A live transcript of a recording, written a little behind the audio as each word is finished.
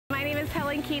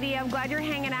and Keity. I'm glad you're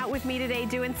hanging out with me today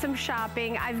doing some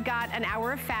shopping. I've got an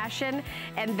hour of fashion,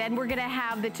 and then we're gonna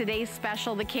have the today's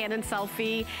special, the Canon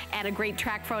selfie, and a great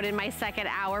track phone in my second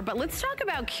hour. But let's talk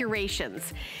about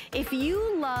Curations. If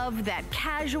you love that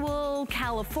casual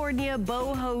California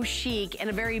boho chic in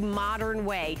a very modern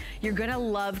way, you're gonna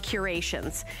love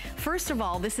Curations. First of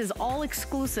all, this is all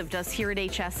exclusive to us here at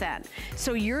HSN.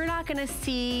 So you're not gonna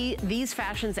see these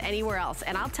fashions anywhere else.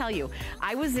 And I'll tell you,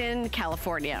 I was in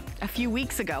California a few weeks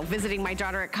ago visiting my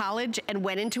daughter at college and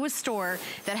went into a store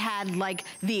that had like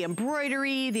the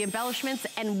embroidery, the embellishments,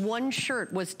 and one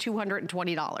shirt was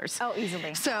 $220. Oh,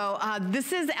 easily. So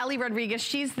this is Ellie Rodriguez.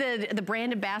 She's the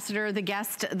brand ambassador, the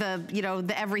guest, the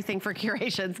everything for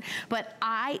Curations. But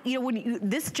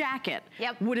this jacket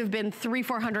would have been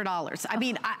 $300–400. I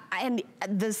mean, and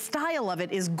the style of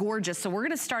it is gorgeous. So we're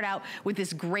gonna start out with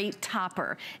this great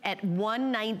topper at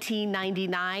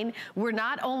 $119.99. We're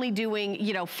not only doing,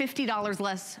 $50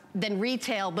 less than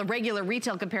retail, the regular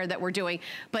retail compare that we're doing,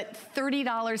 but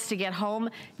 $30 to get home.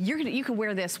 You can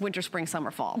wear this winter, spring,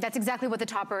 summer, fall. That's exactly what the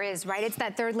topper is, right? It's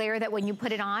that third layer that when you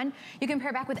put it on, you can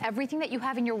pair back with everything that you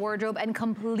have in your wardrobe and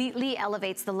completely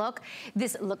elevates the look.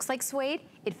 This looks like suede,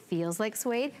 it feels like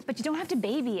suede, but you don't have to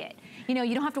baby it. You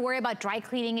don't have to worry about dry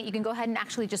cleaning it. You can go ahead and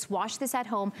actually just wash this at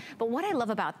home. But what I love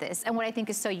about this, and what I think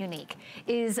is so unique,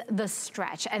 is the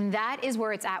stretch. And that is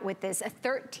where it's at with this, a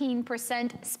 13%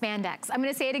 spandex. I'm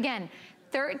gonna say it again.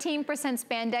 13%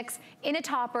 spandex in a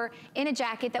topper, in a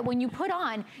jacket that when you put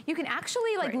on, you can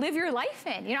actually live your life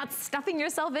in. You're not stuffing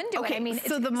yourself into it. I mean,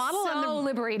 so it's the model so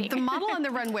liberating. The model on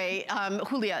the runway,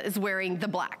 Julia, is wearing the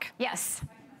black. Yes.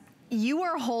 You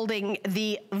are holding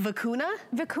the Vicuña?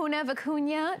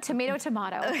 Vicuña, tomato.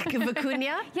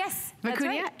 Vicuña? Yes, Vicuña, that's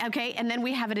right. Okay, and then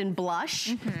we have it in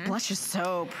blush. Blush is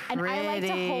so pretty. And I like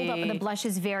to hold up, the blush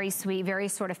is very sweet, very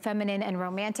sort of feminine and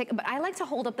romantic, but I like to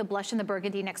hold up the blush and the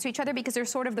burgundy next to each other because they're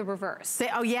sort of the reverse.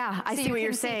 Oh yeah, I see what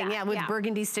you're saying. Yeah, with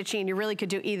burgundy stitching, you really could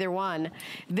do either one.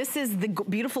 This is the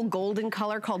beautiful golden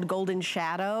color called Golden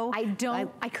Shadow.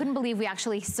 I couldn't believe we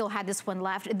actually still had this one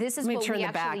left. This is what we actually turn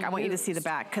the back. I want you to see the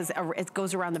back because it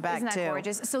goes around the back too. Isn't that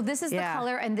gorgeous? So this is the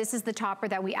color, and this is the topper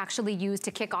that we actually used to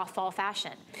kick off fall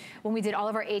fashion. When we did all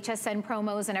of our HSN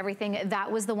promos and everything,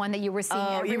 that was the one that you were seeing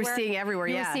everywhere. You were seeing everywhere,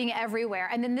 You were seeing everywhere.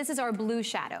 And then this is our blue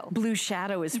shadow. Blue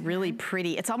shadow is really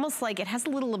pretty. It's almost like, it has a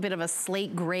little bit of a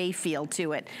slate gray feel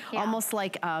to it. Almost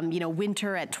like,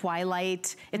 winter at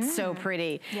twilight. It's so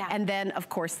pretty. And then, of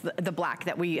course, the black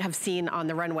that we have seen on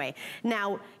the runway.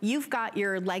 Now, you've got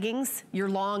your leggings, your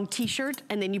long t-shirt,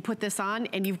 and then you put this on,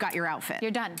 and you've got your outfit.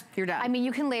 You're done. You're done. I mean,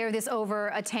 you can layer this over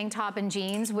a tank top and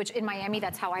jeans, which in Miami,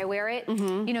 that's how I wear it.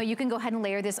 You can go ahead and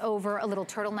layer this over a little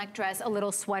turtleneck dress, a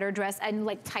little sweater dress, and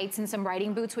like tights and some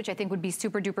riding boots, which I think would be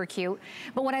super duper cute.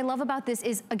 But what I love about this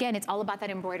is, again, it's all about that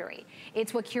embroidery.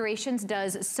 It's what Curations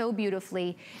does so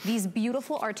beautifully. These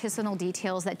beautiful artisanal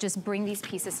details that just bring these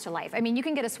pieces to life. I mean, you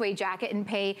can get a suede jacket and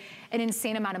pay an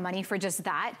insane amount of money for just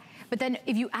that. But then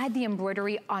if you add the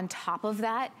embroidery on top of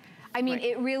that, I mean,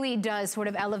 it really does sort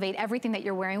of elevate everything that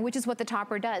you're wearing, which is what the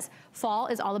topper does. Fall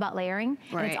is all about layering,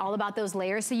 and it's all about those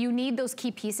layers. So you need those key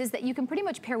pieces that you can pretty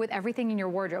much pair with everything in your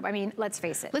wardrobe. I mean, let's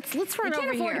face it. Let's run over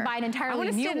here. You can't afford to buy an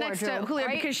entirely new wardrobe. I want to sit next to Julia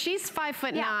because she's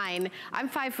 5'9", I'm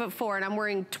 5'4", and I'm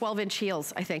wearing 12-inch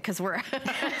heels, I think, because we're,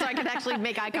 so I can actually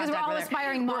make eye contact with her. Because we're all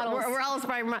aspiring models. We're all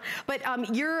aspiring models.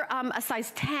 But you're a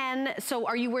size 10, so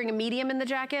are you wearing a medium in the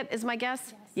jacket, is my guess?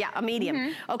 Yes. Yeah, a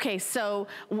medium. Okay, so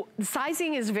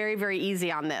sizing is very, very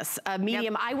easy on this. A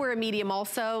medium, I wear a medium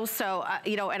also, so,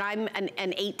 and I'm an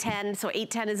 8'10", so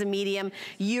 8'10" is a medium.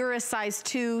 You're a size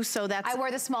 2, so that's... I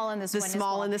wear the small in this one. The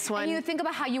small in this one. And you think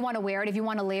about how you want to wear it. If you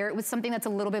want to layer it with something that's a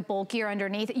little bit bulkier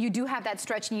underneath, you do have that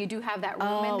stretch and you do have that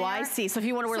room in there. Oh, I see. So if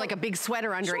you want to wear like a big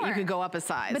sweater under it, you could go up a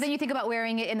size. But then you think about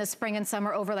wearing it in the spring and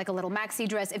summer over like a little maxi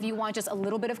dress if you want just a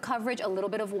little bit of coverage, a little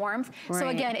bit of warmth. So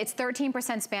again, it's 13%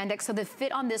 spandex, so the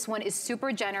fit on this one is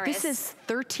super generous. This is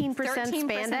 13%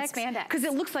 spandex? Because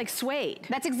it looks like suede.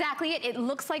 That's exactly it. It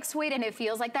looks like suede and it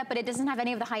feels like that, but it doesn't have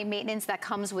any of the high maintenance that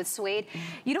comes with suede.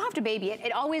 You don't have to baby it.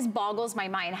 It always boggles my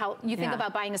mind how you think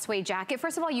about buying a suede jacket.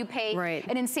 First of all, you pay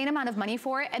an insane amount of money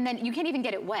for it, and then you can't even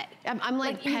get it wet. I'm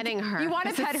like petting her. You want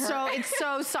to pet her. It's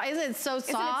so soft. Isn't it so soft?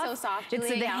 Isn't it so soft,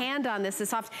 Julia? The hand on this is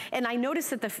soft. And I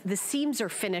noticed that the seams are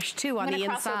finished too on the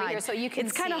inside. Over here so you can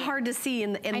it's kind of hard to see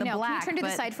in the black. Can you turn to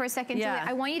the side for a second, Julia?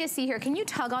 I want you to see here. Can you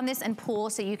tug on this and pull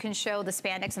so you can show the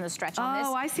spandex and the stretch on this?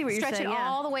 Oh, I see what you're saying. Stretch it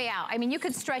all the way out. I mean, you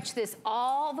could stretch this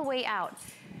all the way out.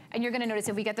 And you're gonna notice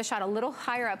if we get the shot a little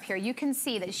higher up here, you can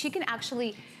see that she can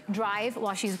actually drive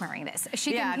while she's wearing this.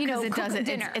 She can, you know, cook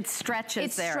dinner. It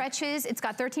stretches there. It stretches. It's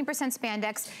got 13%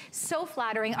 spandex. So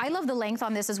flattering. I love the length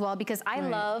on this as well because I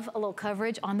love a little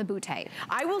coverage on the bootay.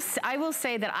 I will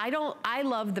say that I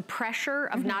love the pressure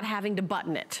of not having to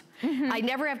button it. I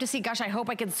never have to see, gosh, I hope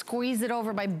I can squeeze it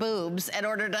over my boobs in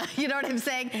order to, you know what I'm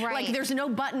saying? Right. Like there's no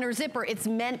button or zipper. It's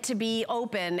meant to be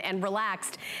open and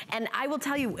relaxed. And I will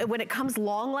tell you, when it comes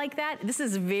long like that, this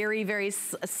is very, very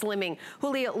slimming.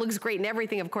 Julia, it looks great and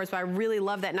everything, of course, but I really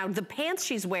love that. Now, the pants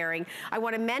she's wearing, I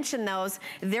want to mention those.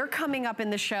 They're coming up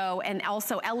in the show, and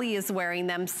also Ellie is wearing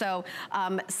them. So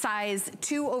size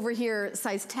 2 over here,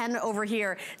 size 10 over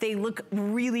here. They look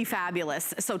really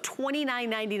fabulous. So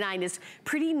 $29.99 is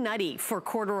pretty nutty for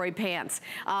corduroy pants.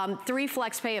 3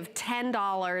 flex pay of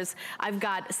 $10. I've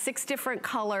got 6 different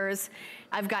colors.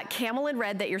 I've got camel and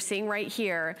red that you're seeing right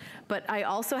here, but I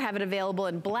also have it available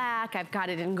in black. I've got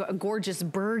it in a gorgeous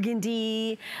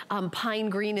burgundy. Pine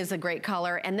green is a great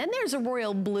color. And then there's a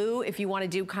royal blue if you want to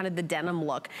do kind of the denim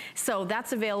look. So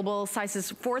that's available,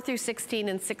 sizes 4 through 16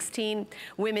 and 16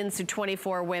 women's to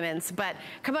 24 women's. But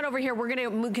come on over here. We're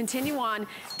going to continue on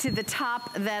to the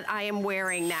top that I am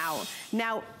wearing now.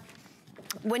 Now,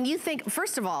 when you think,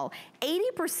 first of all,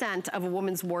 80% of a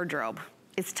woman's wardrobe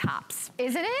is tops.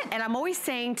 Isn't it? And I'm always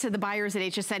saying to the buyers at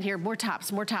HSN here, more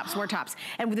tops, more tops, more tops.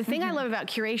 And the thing I love about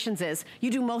Curations is you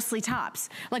do mostly tops.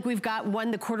 Like we've got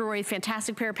the corduroy,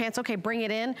 fantastic pair of pants. Okay, bring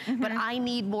it in, but I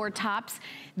need more tops.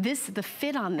 The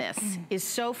fit on this is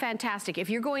so fantastic. If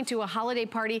you're going to a holiday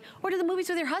party or to the movies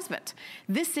with your husband,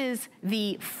 this is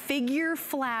the figure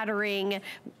flattering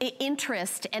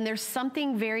interest, and there's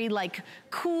something very like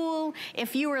cool.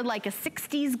 If you were like a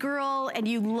 60s girl and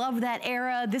you love that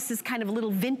era, this is kind of a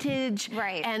little vintage.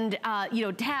 Right. And you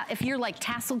know, if you're like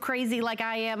tassel crazy like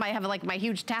I am, I have like my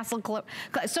huge tassel clip,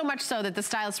 so much so that the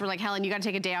stylists were like, Helen, you gotta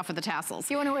take a day off with the tassels.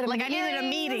 You wanna wear the like I needed a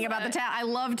meeting about the tassels. I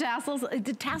love tassels.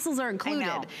 The tassels are included.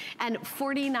 I know. And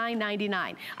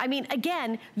 $49.99. I mean,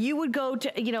 again, you would go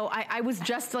to, you know, I was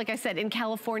just, like I said, in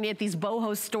California at these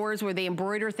boho stores where they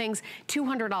embroider things,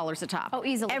 $200 a top. Oh,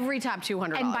 easily. Every top,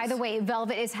 $200. And by the way,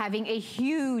 velvet is having a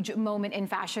huge moment in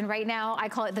fashion right now. I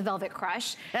call it the velvet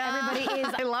crush. Everybody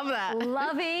is I love that.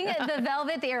 loving the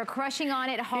velvet. They are crushing on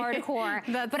it hardcore.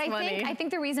 That's funny. I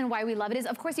think the reason why we love it is,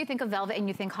 of course, you think of velvet and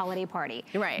you think holiday party.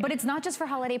 Right. But it's not just for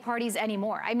holiday parties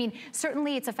anymore. I mean,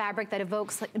 certainly it's a fabric that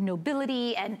evokes like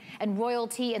nobility and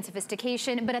royalty and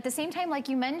sophistication, but at the same time, like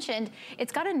you mentioned,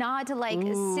 it's got a nod to like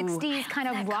 60s kind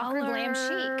of rocker glam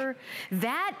chic.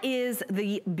 That is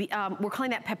the, we're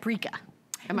calling that paprika.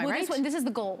 Am I right? This is the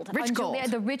gold. Rich gold.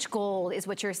 The rich gold is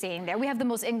what you're seeing there. We have the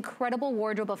most incredible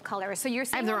wardrobe of colors. So you're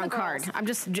seeing I have the wrong card.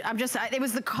 It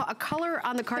was the color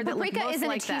on the card that looked most like that. The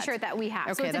paprika isn't a t-shirt that we have,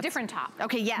 okay, so it's a different top.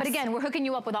 Okay, yes. But again, we're hooking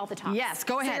you up with all the tops. Yes,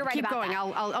 go ahead. So right, keep going.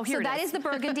 I'll hear it. So that is the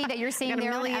burgundy that you're seeing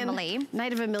there on Emily.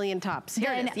 Night of a million tops.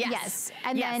 Here it is. Yes.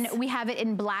 And then we have it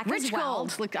in black as well.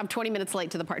 Rich gold. Look, I'm 20 minutes late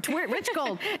to the party. Rich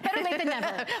gold. Better late than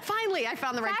never. Finally, I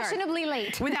found the right card. Fashionably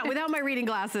late. Without my reading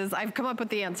glasses, I've come up with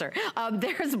the answer.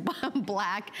 There's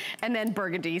black and then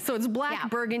burgundy. So it's black,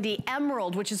 burgundy,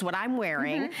 emerald, which is what I'm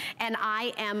wearing. And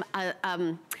I am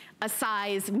a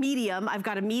size medium. I've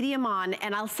got a medium on,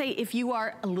 and I'll say if you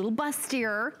are a little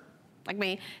bustier, like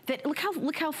me, that look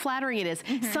how flattering it is.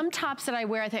 Some tops that I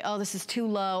wear, I think, oh, this is too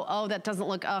low. Oh, that doesn't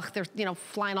look, they're, you know,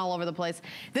 flying all over the place.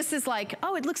 This is like,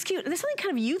 oh, it looks cute. There's something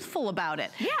kind of youthful about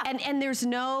it. Yeah. And there's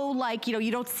no, like, you know,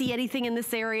 you don't see anything in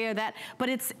this area but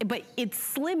it's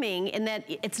slimming in that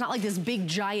it's not like this big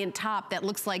giant top that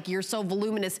looks like you're so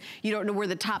voluminous you don't know where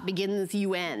the top begins,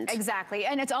 you end. Exactly.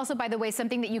 And it's also, by the way,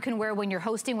 something that you can wear when you're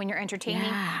hosting, when you're entertaining.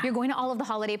 Yeah. You're going to all of the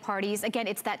holiday parties. Again,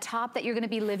 it's that top that you're going to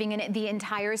be living in it the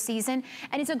entire season.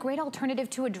 And it's a great alternative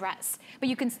to a dress, but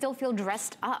you can still feel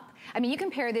dressed up. I mean, you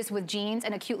can pair this with jeans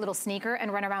and a cute little sneaker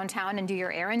and run around town and do your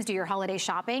errands, do your holiday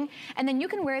shopping, and then you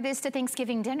can wear this to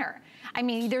Thanksgiving dinner. I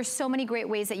mean, there's so many great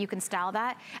ways that you can style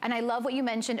that. And I love what you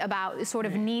mentioned about sort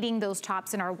of needing those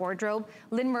tops in our wardrobe.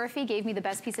 Lynn Murphy gave me the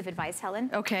best piece of advice, Helen.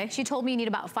 Okay. She told me you need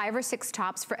about 5 or 6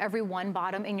 tops for every 1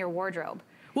 bottom in your wardrobe.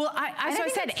 Well, I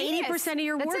said 80% of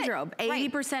your wardrobe.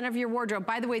 80% of your wardrobe.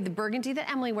 By the way, the burgundy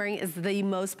that Emily's wearing is the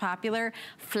most popular,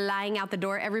 flying out the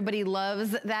door. Everybody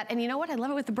loves that. And you know what? I love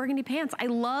it with the burgundy pants. I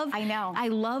love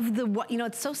the, you know,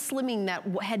 it's so slimming, that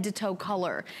head to toe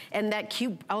color. And that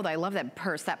cute, oh, I love that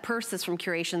purse. That purse is from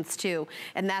Curations too.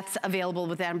 And that's available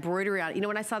with that embroidery on it. You know,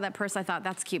 when I saw that purse, I thought,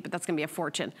 that's cute, but that's gonna be a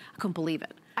fortune. I couldn't believe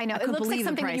it. I know, it looks like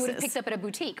something that you would have picked up at a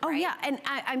boutique, right? Oh yeah, and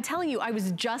I'm telling you, I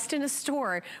was just in a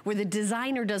store where the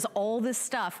designer does all this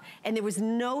stuff, and there was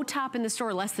no top in the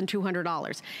store less than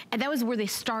 $200. And that was where they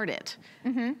started.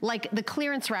 Like the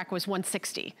clearance rack was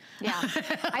 $160. Yeah.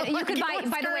 You could buy,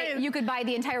 by the way, you could buy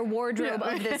the entire wardrobe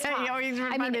of this top.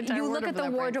 I mean, you look at the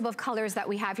wardrobe of colors that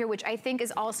we have here, which I think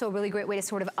is also a really great way to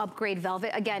sort of upgrade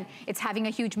velvet. Again, it's having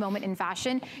a huge moment in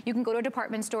fashion. You can go to a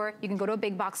department store, you can go to a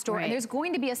big box store, and there's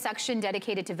going to be a section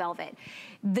dedicated to velvet.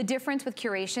 The difference with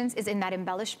Curations is in that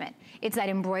embellishment. It's that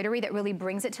embroidery that really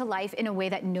brings it to life in a way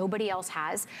that nobody else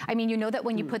has. I mean, you know that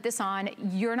when you put this on,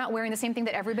 you're not wearing the same thing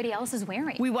that everybody else is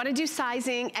wearing. We want to do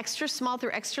sizing extra small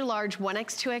through extra large,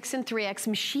 1X, 2X, and 3X,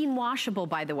 machine washable,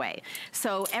 by the way.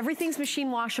 So everything's machine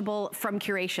washable from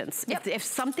Curations. If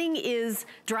something is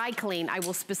dry clean, I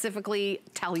will specifically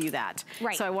tell you that.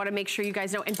 So I want to make sure you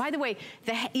guys know. And by the way,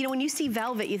 you know, when you see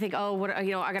velvet, you think, oh, what,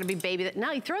 you know, I got to be baby.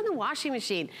 No, you throw it in the washing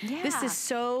machine. This is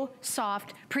so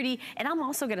soft, pretty, and I'm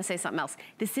also gonna say something else.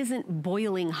 This isn't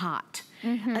boiling hot.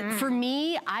 For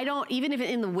me, I don't, even if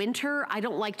in the winter, I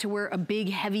don't like to wear a big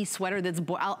heavy sweater that's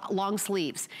long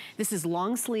sleeves. This is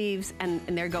long sleeves, and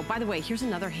there you go. By the way, here's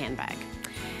another handbag.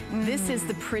 This is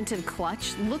the printed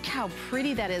clutch. Look how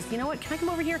pretty that is. You know what, can I come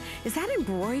over here? Is that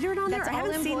embroidered on there? That's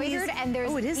all embroidered, and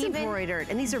there's it is embroidered,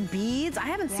 and these are beads. I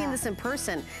haven't seen this in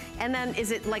person. And then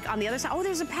is it like on the other side? Oh,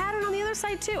 there's a pattern on the other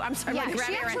side too. I'm sorry,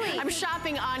 I'm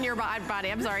shopping on your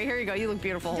body. I'm sorry, here you go. You look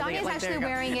beautiful. Donnie's actually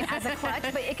wearing it as a clutch,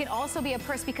 but it can also be a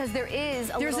purse because there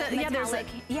is a little metallic.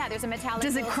 There's a metallic.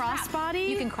 Does it crossbody?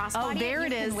 You can crossbody. Oh, there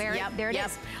it is. There it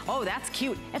is. Oh, that's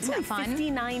cute. It's like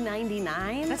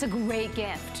 $59.99. That's a great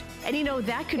gift. And you know,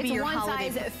 that could be your holiday.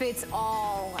 It's one size fits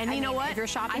all. And you know what? If you're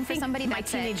shopping for somebody, my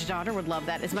teenage daughter would love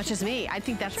that as much as me. I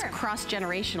think that's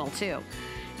cross-generational too.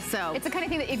 So it's the kind of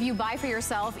thing that if you buy for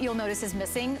yourself, you'll notice is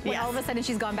missing when all of a sudden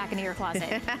she's gone back into your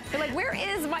closet. You're like, where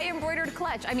is my embroidered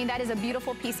clutch? I mean, that is a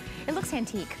beautiful piece. It looks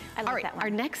antique. I like that one. Our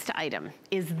next item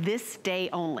is this day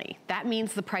only. That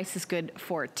means the price is good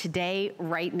for today,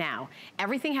 right now.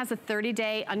 Everything has a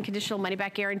 30-day unconditional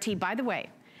money-back guarantee. By the way,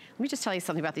 let me just tell you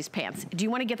something about these pants. Do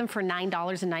you want to get them for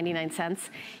 $9.99?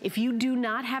 If you do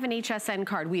not have an HSN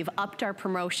card, we have upped our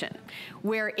promotion,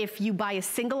 where if you buy a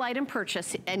single item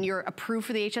purchase and you're approved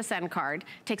for the HSN card,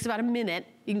 it takes about a minute.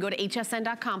 You can go to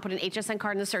hsn.com, put an HSN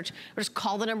card in the search, or just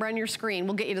call the number on your screen.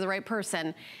 We'll get you to the right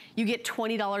person. You get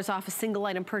 $20 off a single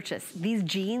item purchase. These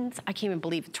jeans, I can't even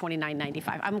believe it's $29.95.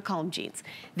 I'm gonna call them jeans.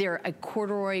 They're a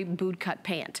corduroy boot cut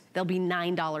pant. They'll be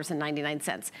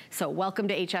 $9.99. So welcome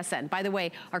to HSN. By the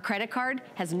way, our credit card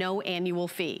has no annual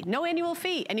fee. No annual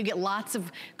fee, and you get lots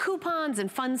of coupons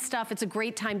and fun stuff. It's a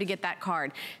great time to get that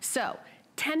card. So,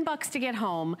 $10 to get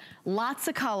home, lots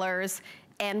of colors,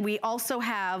 and we also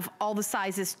have all the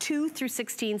sizes 2 through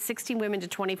 16, 16 women to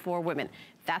 24 women.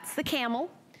 That's the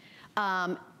camel.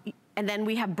 And then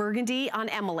we have burgundy on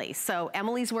Emily. So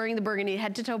Emily's wearing the burgundy,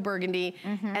 head to toe burgundy.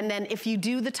 And then if you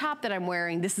do the top that I'm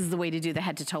wearing, this is the way to do the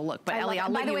head to toe look. But Ellie,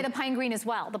 I'll let you. By the way, the pine green as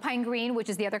well. The pine green, which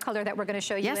is the other color that we're gonna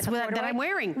show you. Yes, that I'm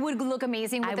wearing. Would look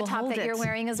amazing with the top that you're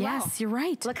wearing as well. Yes, you're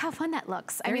right. Look how fun that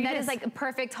looks. I mean, that is like a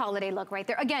perfect holiday look right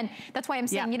there. Again, that's why I'm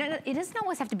saying, you know, it doesn't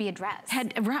always have to be a dress.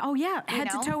 Head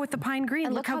to toe with the pine green.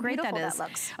 And look how great that is.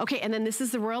 Looks. Okay, and then this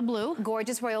is the royal blue.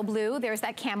 Gorgeous royal blue. There's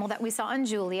that camel that we saw on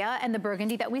Julia and the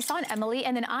burgundy that we saw on Emily.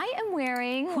 And then I am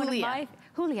wearing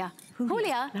Julia.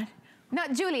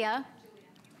 Not Julia.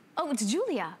 Oh, it's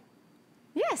Julia.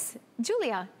 Yes,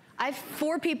 Julia. I have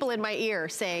 4 people in my ear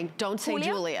saying, don't say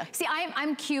Julia. See,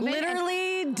 I'm Cuban.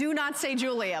 Literally, do not say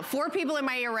Julia. 4 people in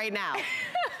my ear right now.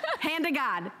 Hand to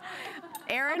God.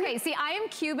 Erin? Okay, see, I am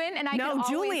Cuban and I can always...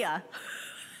 Julia.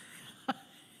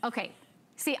 Okay.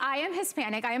 See, I am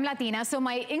Hispanic, I am Latina, so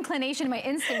my inclination, my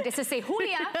instinct is to say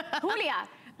Julia, Julia.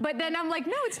 But then I'm like,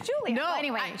 no, it's Julia. No, well,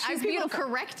 anyway, she's beautiful.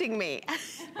 Correcting me.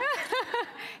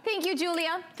 Thank you,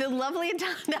 Julia. The lovely,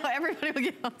 now everybody will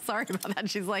get, I'm sorry about that.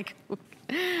 She's like,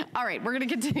 all right, we're gonna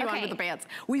continue on with the pants.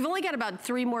 We've only got about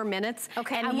 3 more minutes.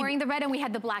 Okay, and I'm wearing the red and we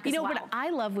had the black as well. You know what I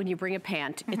love when you bring a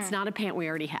pant, it's not a pant we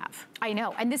already have. I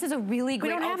know, and this is a really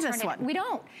great alternative. We don't have this one. We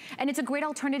don't, and it's a great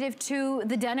alternative to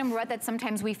the denim rut that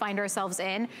sometimes we find ourselves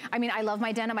in. I mean, I love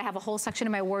my denim. I have a whole section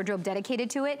of my wardrobe dedicated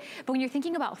to it, but when you're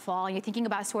thinking about fall, and you're thinking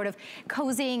about sort of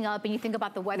cozying up, and you think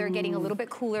about the weather getting a little bit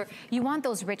cooler, you want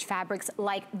those rich fabrics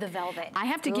like the velvet. I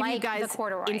have to give you guys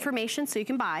information so you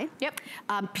can buy. Yep.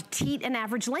 Petite and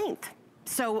average length.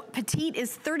 So petite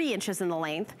is 30 inches in the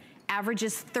length, average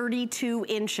is 32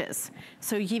 inches.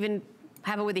 So you even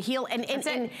have it with a heel,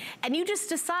 and you just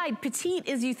decide, petite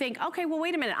is you think, okay, well,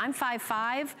 wait a minute, I'm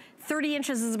 5'5", 30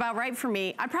 inches is about right for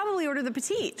me. I'd probably order the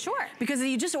petite. Sure. Because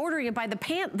you're just ordering it by the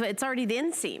pant, but it's already the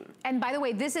inseam. And by the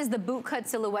way, this is the boot cut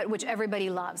silhouette, which everybody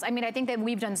loves. I mean, I think that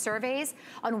we've done surveys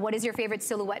on what is your favorite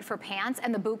silhouette for pants,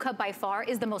 and the boot cut by far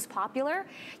is the most popular.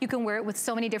 You can wear it with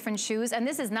so many different shoes, and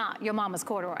this is not your mama's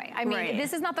corduroy. I mean,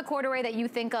 this is not the corduroy that you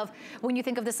think of when you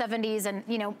think of the 70s and,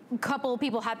 you know, a couple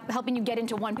people helping you get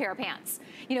into one pair of pants.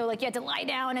 You know, like you had to lie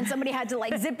down and somebody had to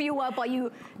like zip you up while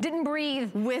you didn't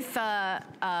breathe. With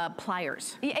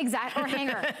pliers. Exactly, or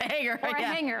hanger. Hanger, or a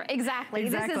hanger, exactly.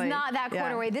 This is not that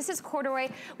corduroy. This is corduroy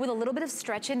with a little bit of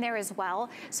stretch in there as well.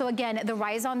 So again, the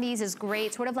rise on these is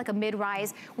great, sort of like a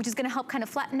mid-rise, which is gonna help kind of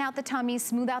flatten out the tummy,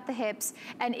 smooth out the hips,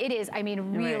 and it is, I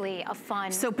mean, really a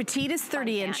fun. So petite is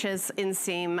 30 inches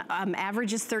inseam,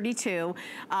 average is 32,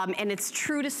 and it's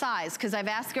true to size, because I've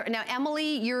asked her, now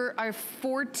Emily, you're a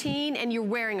 14 and you're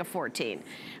wearing a 14.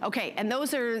 Okay, and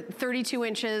those are 32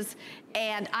 inches,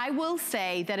 and I will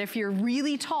say that if you're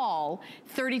really tall,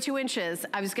 32 inches,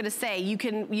 I was gonna say,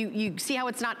 you see how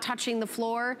it's not touching the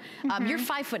floor? You're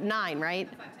 5'9", right?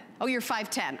 5'10". Oh, you're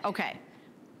 5'10", okay.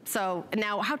 So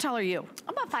now, how tall are you?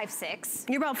 I'm about 5'6".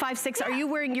 You're about 5'6". Yeah. You're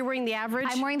wearing the average?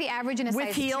 I'm wearing the average in a size 2.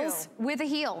 With heels? With a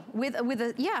heel, with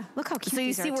a, yeah, look how cute. So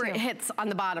you see where it hits on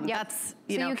the bottom. Yep. That's,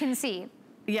 you know. So you can see.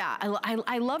 Yeah,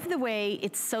 I love the way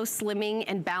it's so slimming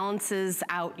and balances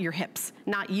out your hips.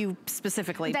 Not you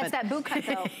specifically, that's but that boot cut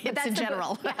though. hips in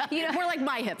general. Yeah, you know, more like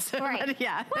my hips. Right. But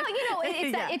yeah. Well, you know,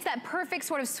 it's that perfect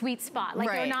sort of sweet spot. Like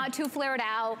they're not too flared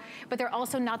out, but they're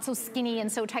also not so skinny and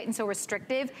so tight and so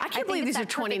restrictive. I can't believe these are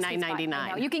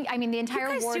 $29.99. You can, I mean, the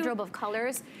entire wardrobe of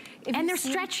colors. And they're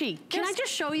stretchy. Can I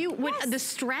just show you what the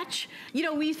stretch? You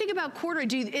know, when you think about corduroy,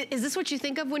 is this what you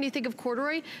think of when you think of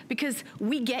corduroy? Because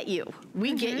we get you.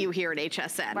 We get you here at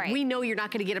HSN. Right. We know you're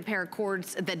not gonna get a pair of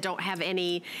cords that don't have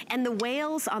any, and the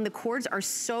wails on the cords are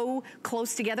so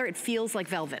close together, it feels like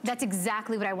velvet. That's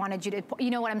exactly what I wanted you to,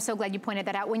 you know what, I'm so glad you pointed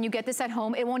that out. When you get this at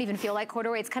home, it won't even feel like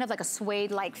corduroy. It's kind of like a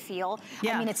suede-like feel.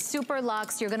 Yeah. I mean, it's super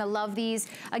luxe. You're gonna love these.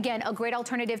 Again, a great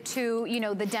alternative to, you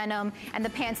know, the denim and the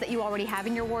pants that you already have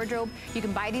in your wardrobe. You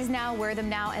can buy these now, wear them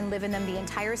now, and live in them the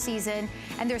entire season.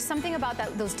 And there's something about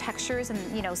those textures and,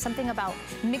 you know, something about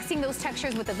mixing those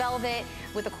textures with the velvet,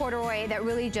 with the corduroy that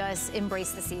really just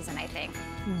embrace the season, I think.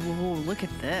 Whoa, look at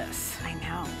this. I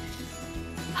know.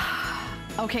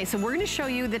 Okay, so we're gonna show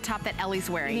you the top that Ellie's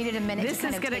wearing. You needed a minute to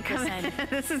kind of take this in.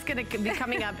 This is gonna be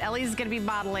coming up. Ellie's gonna be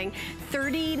modeling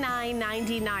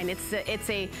 $39.99. It's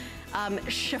a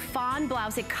chiffon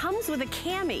blouse. It comes with a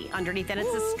cami underneath, and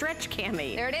it's a stretch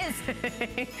cami. There it is.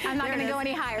 I'm not gonna go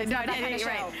any higher. It's not that kind of show.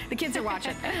 Right. The kids are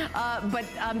watching. But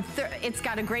it's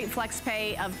got a great flex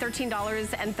pay of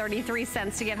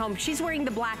 $13.33 to get home. She's wearing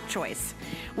the black choice.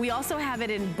 We also have it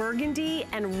in burgundy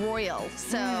and royal.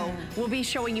 So we'll be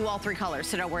showing you all 3 colors.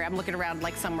 So don't worry, I'm looking around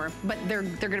like somewhere, but they're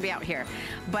gonna be out here.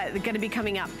 But they're gonna be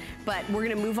coming up. But we're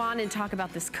gonna move on and talk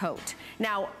about this coat.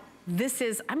 Now, this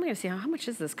is, I'm gonna see how much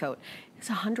is this coat? It's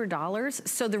 $100.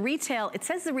 So the retail, it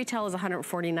says the retail is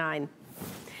 $149. It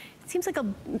seems like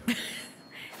it'd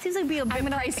be a bit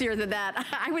pricier than that.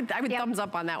 I would thumbs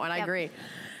up on that one, I agree.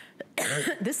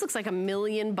 This looks like $1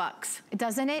 million.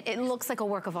 Doesn't it? It looks like a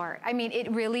work of art. I mean,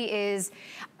 it really is.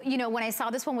 You know, when I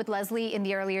saw this one with Leslie in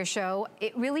the earlier show,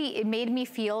 it made me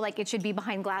feel like it should be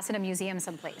behind glass in a museum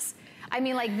someplace. I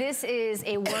mean, like, this is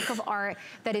a work of art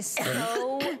that is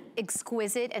so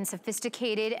exquisite and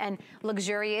sophisticated and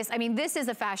luxurious. I mean, this is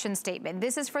a fashion statement.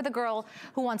 This is for the girl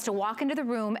who wants to walk into the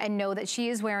room and know that she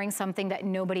is wearing something that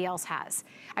nobody else has.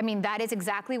 I mean, that is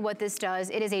exactly what this does.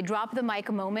 It is a drop the mic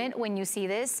moment when you see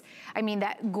this. I mean,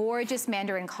 that gorgeous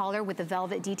mandarin collar with the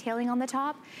velvet detailing on the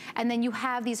top. And then you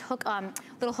have these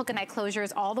little hook and eye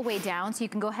closures all the way down, so you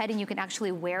can go ahead and you can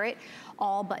actually wear it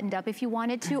all buttoned up if you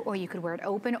wanted to, or you could wear it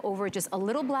open over just a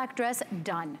little black dress.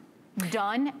 Done.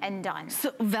 Done and done.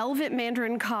 So velvet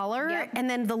mandarin collar, and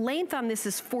then the length on this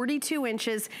is 42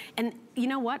 inches. And you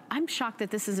know what? I'm shocked that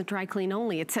this isn't dry clean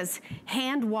only. It says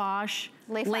hand wash,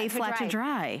 lay flat to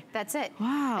dry. That's it.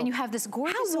 Wow. And you have this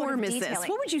gorgeous How warm sort of is detailing. this?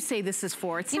 What would you say this is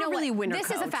for? It's not really a winter coat.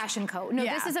 This is a fashion coat. No,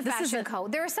 this is a fashion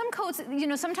coat. There are some coats, you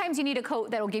know, sometimes you need a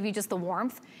coat that'll give you just the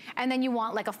warmth, and then you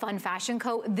want like a fun fashion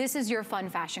coat. This is your fun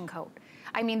fashion coat.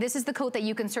 I mean, this is the coat that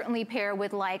you can certainly pair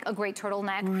with like a great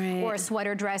turtleneck or a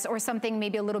sweater dress or something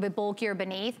maybe a little bit bulkier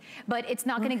beneath, but it's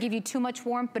not gonna give you too much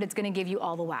warmth, but it's gonna give you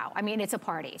all the wow. I mean, it's a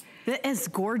party. That is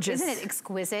gorgeous. Isn't it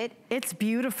exquisite? It's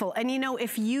beautiful. And you know,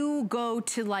 if you go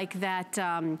to like that,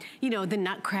 you know, the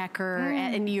Nutcracker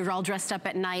and you're all dressed up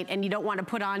at night and you don't want to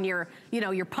put on your, you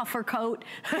know, your puffer coat,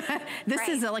 this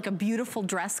is like a beautiful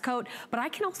dress coat. But I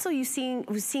can also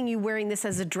seeing you wearing this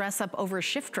as a dress up over a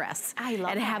shift dress. I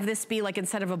love and that. have this be like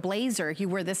instead of a blazer, you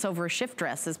wear this over a shift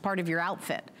dress as part of your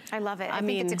outfit. I love it. I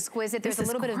think it's exquisite. There's a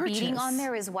little bit of beading on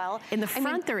there as well. In the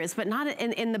front there is, but not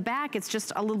in the back. It's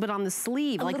just a little bit on the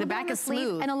sleeve. Like the back is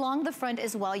smooth. And along the front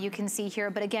as well, you can see here.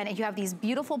 But again, you have these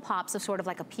beautiful pops of sort of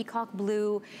like a peacock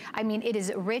blue. I mean, it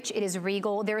is rich, it is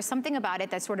regal. There is something about it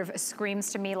that sort of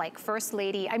screams to me like First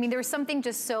Lady. I mean, there's something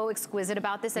just so exquisite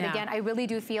about this. And again, I really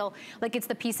do feel like it's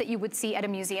the piece that you would see at a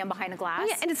museum behind a glass.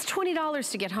 Yeah, and it's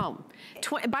 $20 to get home.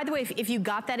 By the way, if you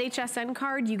got that HSN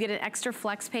card, you get an extra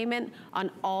flex payment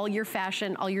on all your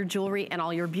fashion, all your jewelry, and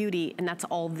all your beauty, and that's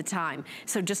all the time.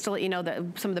 So just to let you know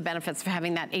some of the benefits of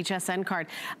having that HSN card.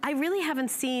 I really haven't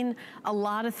seen a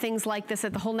lot of things like this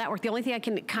at the whole network. The only thing I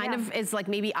can kind of is like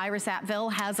maybe Iris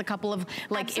Atville has a couple of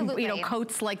like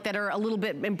coats like that are a little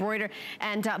bit embroidered,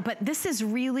 and but this is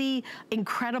really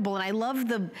incredible, and I love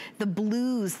the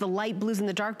blues, the light blues and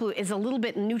the dark blue is a little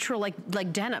bit neutral,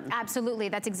 like denim. Absolutely,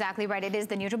 that's exactly right. It is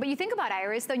the neutral, but you think about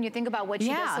Iris though, and you think about what she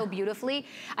does so beautifully.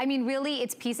 I mean, really,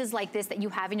 it's pieces like this that you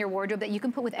have in your wardrobe that you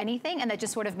can put with anything, and that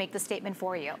just sort of make the statement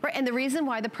for you. Right, and the reason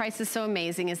why the price is so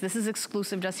amazing is this is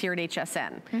exclusive just here at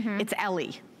HSN. It's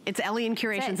Ellie. It's Ellie and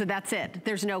Curations, and that's it.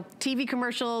 There's no TV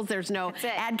commercials, there's no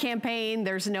ad campaign,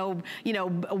 there's no,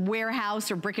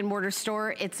 warehouse or brick and mortar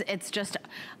store. It's just,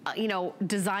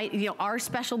 design, our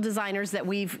special designers that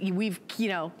we've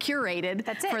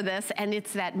curated for this, and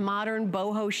it's that modern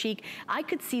boho chic. I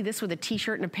could see this with a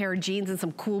t-shirt and a pair of jeans and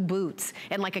some cool boots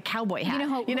and like a cowboy hat.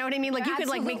 You know what I mean? Like you could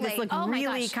like make this look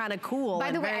really kind of cool.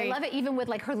 By the way, I love it even with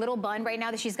like her little bun right now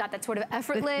that she's got that sort of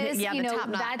effortless, the top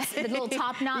knot. That's the little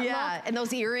top knot look. And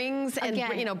those earrings and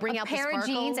bring out the sparkle. A pair of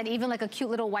jeans and even like a cute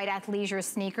little white athleisure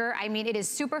sneaker. I mean, it is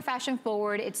super fashion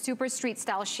forward. It's super street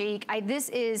style chic. This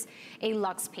is a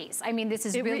luxe piece. I mean, this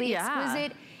is really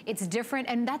exquisite. It's different,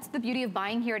 and that's the beauty of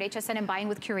buying here at HSN and buying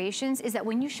with Curations, is that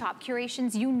when you shop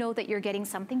Curations, you know that you're getting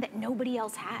something that nobody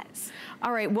else has.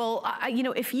 All right, well,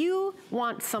 if you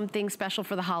want something special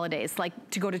for the holidays, like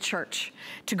to go to church,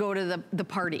 to go to the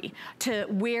party, to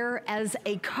wear as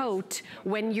a coat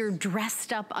when you're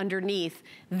dressed up underneath,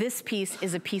 this piece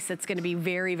is a piece that's gonna be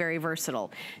very, very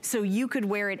versatile. So you could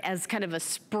wear it as kind of a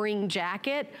spring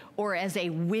jacket or as a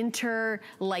winter,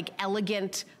 like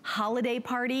elegant holiday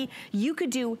party. You could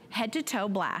do head to toe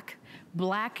black,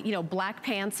 black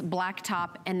pants, black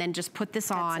top, and then just put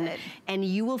this on, and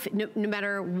you will, no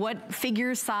matter what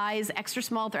figure, size, extra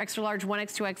small through extra large,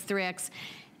 1X, 2X, 3X,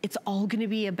 it's all gonna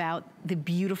be about the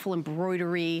beautiful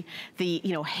embroidery, the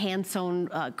hand-sewn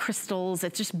crystals.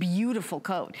 It's just beautiful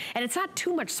coat. And it's not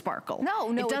too much sparkle.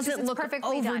 No, it doesn't look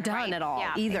overdone at all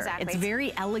either. It's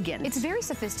very elegant. It's very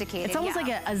sophisticated. It's almost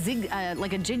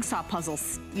like a jigsaw puzzle,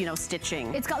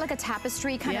 stitching. It's got like a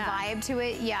tapestry kind of vibe to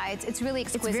it. Yeah, it's really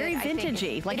exquisite. It's very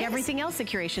vintagey, like everything else at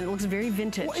Curation. It looks very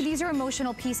vintage. Well, these are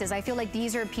emotional pieces. I feel like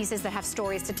these are pieces that have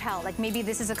stories to tell. Like maybe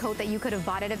this is a coat that you could have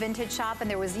bought at a vintage shop and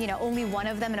there was, only one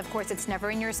of them, and of course it's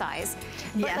never in your size.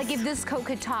 But like if this coat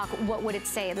could talk, what would it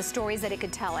say? The stories that it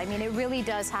could tell. I mean, it really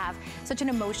does have such an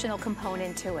emotional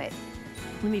component to it.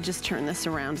 Let me just turn this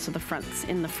around so the front's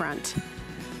in the front.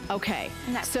 Okay,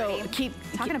 so keep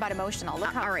talking about emotional.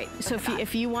 Look how. All right, so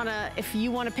if you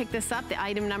wanna pick this up, the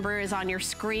item number is on your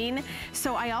screen.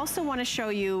 So I also want to show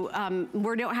you.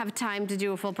 We don't have time to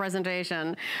do a full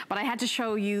presentation, but I had to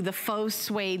show you the faux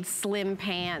suede slim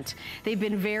pant. They've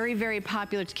been very, very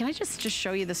popular. Can I just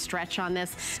show you the stretch on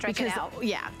this? Stretch it out.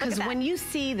 Yeah, because when you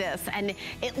see this and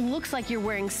it looks like you're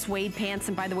wearing suede pants,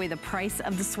 and by the way, the price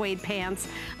of the suede pants,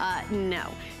 no,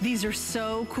 these are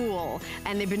so cool,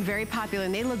 and they've been very popular,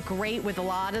 and they look great with a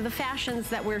lot of the fashions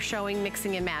that we're showing,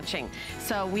 mixing and matching.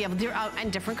 So we have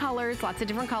and different colors, lots of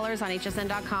different colors on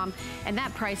hsn.com, and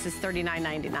that price is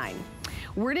 $39.99.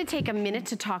 We're gonna take a minute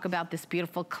to talk about this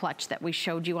beautiful clutch that we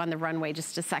showed you on the runway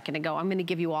just a second ago. I'm gonna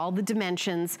give you all the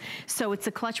dimensions. So it's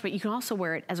a clutch, but you can also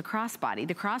wear it as a crossbody.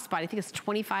 The crossbody, I think it's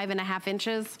 25.5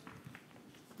 inches.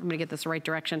 I'm gonna get this the right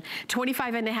direction.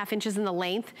 25.5 inches in the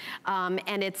length,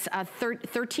 and it's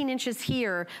 13 inches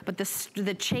here, but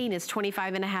the chain is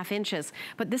 25.5 inches.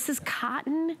 But this is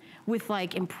cotton with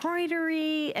like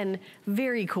embroidery and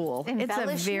very cool. It's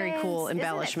a very cool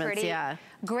embellishment, yeah.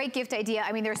 Great gift idea.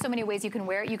 I mean, there's so many ways you can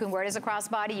wear it. You can wear it as a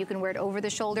crossbody. You can wear it over the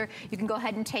shoulder. You can go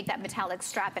ahead and take that metallic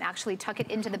strap and actually tuck it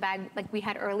into the bag like we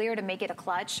had earlier to make it a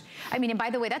clutch. I mean, and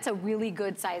by the way, that's a really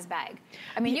good size bag.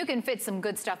 I mean, you can fit some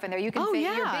good stuff in there. You can fit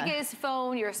your biggest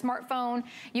phone, your smartphone.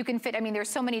 You can fit, I mean, there's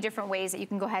so many different ways that you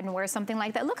can go ahead and wear something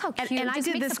like that. Look how cute. And I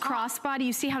did this crossbody.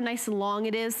 You see how nice and long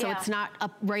it is? So it's not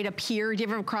right up here. Do you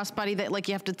ever have a crossbody that like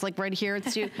you have to, it's like right here?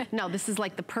 It's no, this is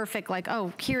like the perfect, like,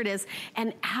 oh, here it is.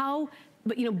 And how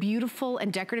but you know, beautiful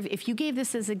and decorative. If you gave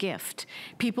this as a gift,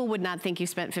 people would not think you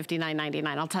spent $59.99.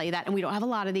 I'll tell you that. And we don't have a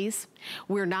lot of these.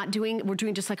 We're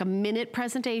doing just like a minute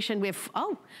presentation. We have,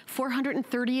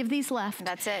 430 of these left.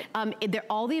 That's it. They're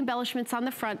all the embellishments on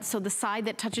the front. So the side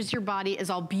that touches your body is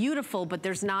all beautiful, but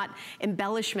there's not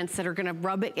embellishments that are gonna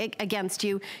rub it against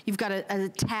you. You've got a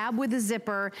tab with a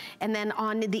zipper, and then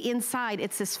on the inside,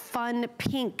 it's this fun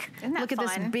pink. Isn't that Look fun?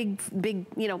 at this big,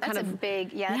 you know, that's kind of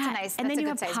big, yeah, that's a nice, and that's then a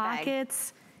you good have size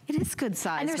pockets. Bag. It is good size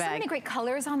bag. And there's so many great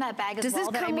colors on that bag as well.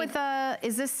 Does this come with a,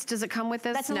 does it come with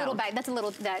this? That's a little bag,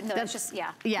 no, that's just,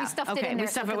 yeah. Yeah, we stuffed it in there. We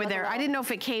stuffed it with there. I didn't know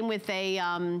if it came with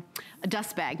a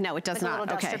dust bag. No, it does like not. A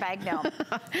little duster bag, no.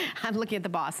 I'm looking at the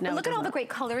boss. No, but look at all the great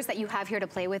colors that you have here to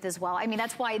play with as well. I mean,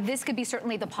 that's why this could be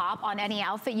certainly the pop on any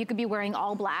outfit. You could be wearing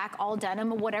all black, all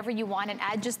denim, whatever you want, and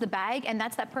add just the bag, and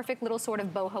that's that perfect little sort of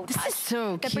boho touch. This is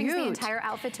so cute. That brings the entire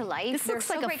outfit to life. This looks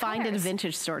like a find at a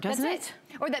vintage store, doesn't it?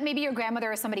 Or that maybe your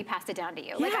grandmother or somebody passed it down to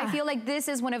you. Yeah. Like, I feel like this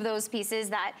is one of those pieces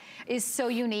that is so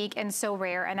unique and so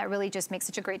rare, and that really just makes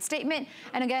such a great statement.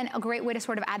 And again, a great way to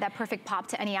sort of add that perfect pop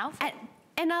to any outfit.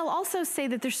 And I'll also say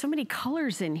that there's so many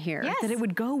colors in here that it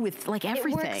would go with like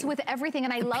everything. It works with everything,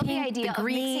 and I love the idea the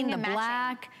green, of mixing the and matching.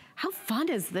 black. How fun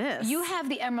is this? You have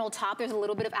the emerald top. There's a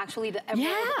little bit of actually the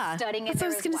emerald studding in there as well. That's what I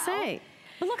was gonna say.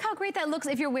 But look how great that looks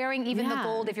if you're wearing even the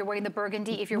gold, if you're wearing the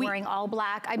burgundy, if you're wearing all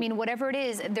black. I mean, whatever it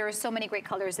is, there are so many great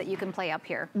colors that you can play up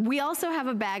here. We also have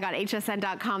a bag on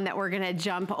hsn.com that we're gonna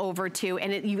jump over to,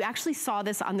 and you actually saw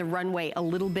this on the runway a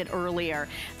little bit earlier.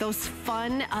 Those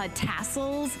fun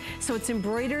tassels. So it's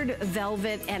embroidered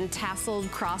velvet and tasseled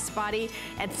crossbody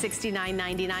at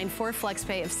 $69.99 for a flex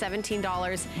pay of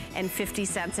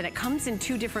 $17.50, and it comes in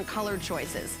 2 different color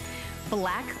choices.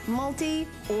 Black multi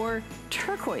or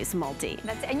turquoise multi.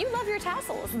 And you love your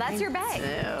tassels. That's your bag.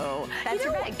 That's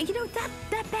your bag. You know, that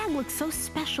bag looks so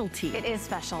special to you. It is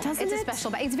special. Doesn't it? It's a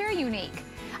special bag. It's very unique.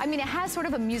 I mean, it has sort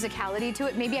of a musicality to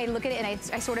it. Maybe I look at it and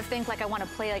I sort of think like I want to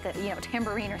play like a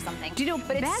tambourine or something. Do you know,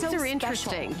 but bags it's so are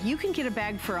interesting. special. You can get a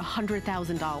bag for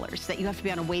 $100,000 that you have to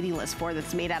be on a waiting list for,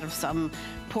 that's made out of some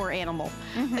poor animal.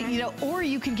 You know, or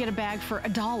you can get a bag for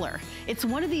 $1. It's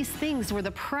one of these things where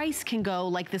the price can go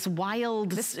like this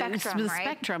wild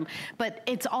spectrum, but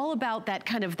it's all about that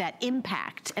kind of that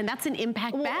impact, and that's an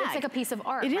impact bag. It's like a piece of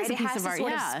art. It is a piece of art. It has to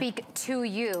sort of speak to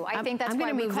you. I think that's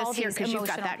why we call these emotional pieces. because you've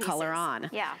got that color on.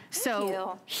 Yeah.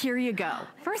 So here you go.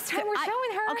 First time we're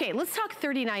showing her. Okay, let's talk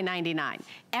 $39.99.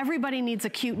 Everybody needs a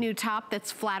cute new top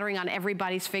that's flattering on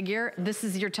everybody's figure. This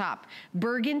is your top.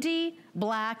 Burgundy,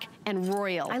 black, and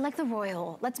royal. I like the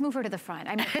royal. Let's move her to the front.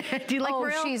 I mean, do you like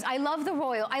royal? I love the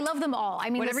royal. I love them all. I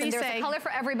mean, whatever listen, you there's say. a color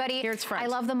for everybody. Here's front. I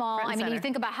love them all. Front I mean, center. you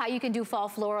think about how you can do fall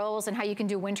florals and how you can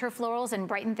do winter florals and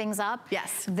brighten things up.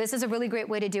 Yes. This is a really great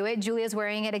way to do it. Julia's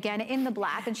wearing it again in the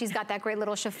black, and she's got that great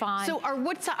little chiffon. So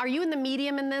are you in the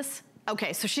medium in this?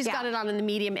 Okay, so she's got it on in the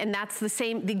medium, and that's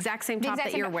the exact same top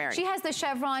that you're wearing. She has the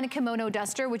chevron kimono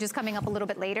duster, which is coming up a little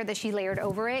bit later, that she layered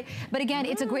over it. But again,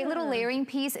 it's a great little layering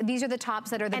piece. These are the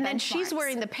tops that are the And benchmarks. then she's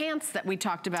wearing the pants that we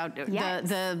talked about,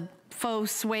 the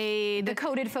faux suede. The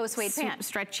coated faux suede pants.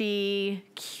 Stretchy,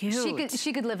 cute.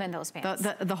 She could live in those pants.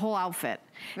 The whole outfit.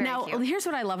 Now, here's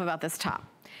what I love about this top.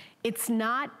 It's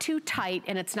not too tight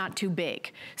and it's not too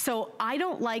big. So I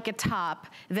don't like a top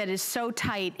that is so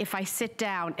tight, if I sit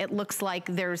down, it looks like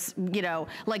there's, you know,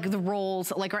 like the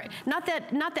rolls, like, not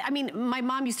that, I mean, my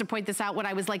mom used to point this out when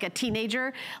I was like a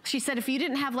teenager. She said, if you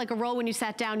didn't have like a roll when you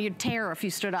sat down, you'd tear if you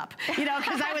stood up, you know,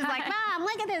 because I was like, Mom,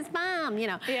 look at this, Mom, you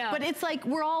know. Yeah. But it's like,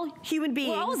 we're all human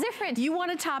beings. We're all different. You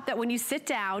want a top that when you sit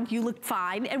down, you look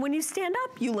fine, and when you stand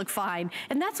up, you look fine.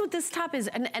 And that's what this top is.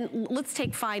 And let's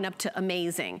take fine up to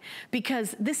amazing,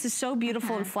 because this is so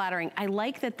beautiful and flattering. I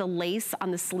like that the lace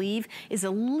on the sleeve is a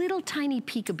little tiny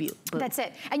peekaboo. That's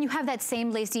it. And you have that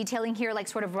same lace detailing here, like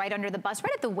sort of right under the bust,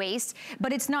 right at the waist,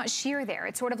 but it's not sheer there.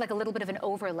 It's sort of like a little bit of an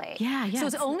overlay. Yeah, yeah. So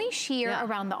it's only sheer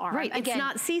around the arm. Right, Again, it's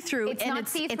not see-through. It's not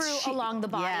see-through along the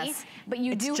body, but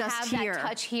you do have that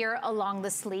touch here along the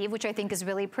sleeve, which I think is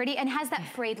really pretty, and has that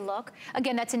frayed look.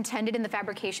 Again, that's intended in the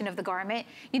fabrication of the garment.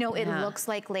 You know, it looks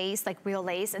like lace, like real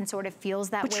lace, and sort of feels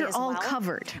that way as well. But you're all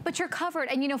covered. But you're covered.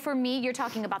 And you know, for me, you're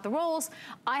talking about the rolls.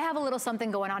 I have a little something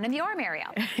going on in the arm area.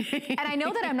 And I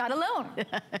know that I'm not alone,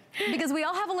 because we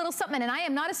all have a little something, and I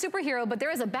am not a superhero, but there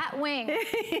is a bat wing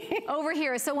over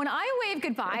here. So when I wave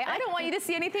goodbye, I don't want you to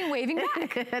see anything waving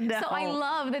back. No. So I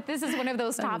love that this is one of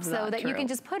those tops, though, that you can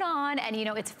just put on, and you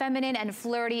know, it's feminine and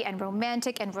flirty and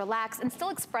romantic and relaxed and still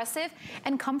expressive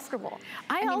and comfortable.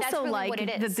 I mean, also that's really like what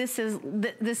it is.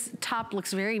 that this top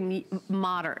looks very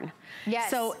modern.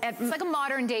 Yes, So it's like a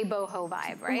modern everyday boho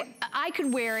vibe, right? I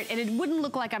could wear it and it wouldn't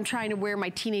look like I'm trying to wear my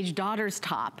teenage daughter's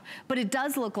top, but it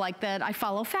does look like that I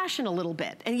follow fashion a little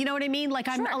bit. And you know what I mean? Like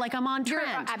I'm on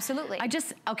trend. Absolutely.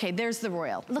 Okay, there's the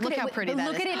royal. Look how pretty that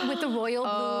is. Look at it with the royal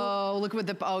blue. Oh, look with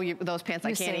those pants,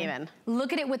 I can't even.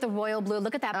 Look at it with the royal blue.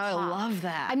 Look at that pop. I love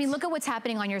that. I mean, look at what's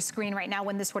happening on your screen right now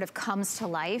when this sort of comes to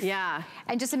life. Yeah.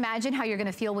 And just imagine how you're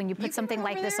gonna feel when you put something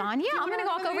like this on. Yeah, I'm gonna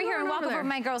walk over here and walk over with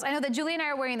my girls. I know that Julie and I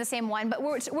are wearing the same one, but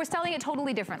we're styling it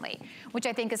totally differently, which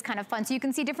I think is kind of fun. So you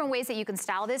can see different ways that you can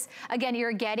style this. Again,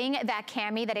 you're getting that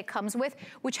cami that it comes with,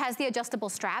 which has the adjustable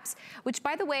straps, which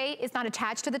by the way, is not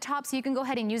attached to the top, so you can go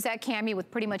ahead and use that cami with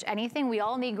pretty much anything. We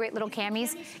all need great little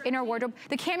camis in our wardrobe.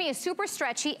 The cami is super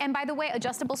stretchy, and by the way,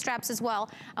 adjustable straps as well.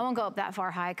 I won't go up that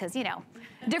far high, because you know,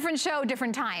 different show,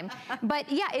 different time.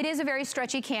 But yeah, it is a very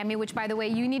stretchy cami, which by the way,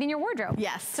 you need in your wardrobe.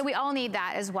 Yes. So we all need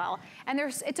that as well. And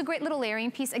it's a great little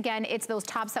layering piece. Again, it's those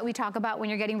tops that we talk about when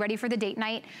you're getting ready for the date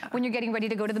night, when you're getting ready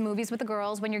to go to the movies with the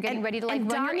girls, when you're getting ready to like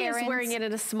run your errands. And Donya's wearing it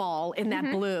in a small in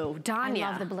that blue. Donya.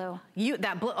 I love the blue.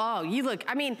 That blue, oh, you look,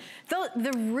 I mean,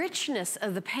 the richness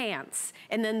of the pants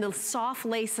and then the soft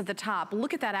lace at the top.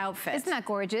 Look at that outfit. Isn't that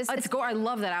gorgeous? I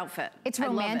love that outfit. It's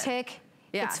romantic,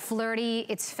 it's flirty,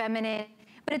 it's feminine.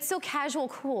 But it's still casual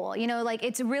cool, you know, like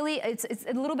it's a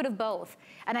little bit of both.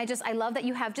 And I love that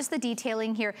you have just the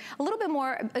detailing here. A little bit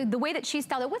more, the way that she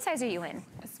styled it. What size are you in?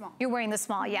 Small. You're wearing the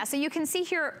small, yeah. So you can see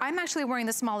here, I'm actually wearing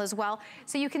the small as well.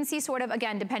 So you can see sort of,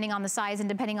 again, depending on the size and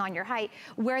depending on your height,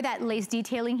 where that lace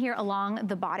detailing here along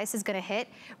the bodice is gonna hit.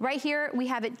 Right here, we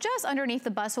have it just underneath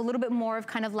the bust, so a little bit more of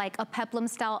kind of like a peplum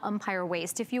style umpire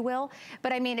waist, if you will.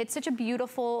 But I mean, it's such a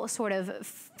beautiful sort of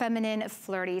feminine,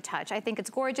 flirty touch. I think it's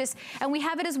gorgeous. And we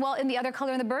have it as well in the other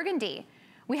color in the burgundy.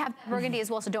 We have burgundy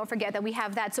as well, so don't forget that we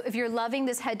have that. So if you're loving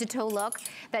this head to toe look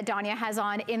that Donya has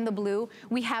on in the blue,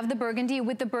 we have the burgundy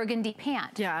with the burgundy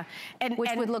pant. Yeah. Which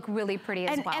would look really pretty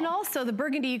as well. And also the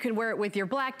burgundy, you can wear it with your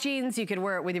black jeans, you can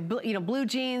wear it with your blue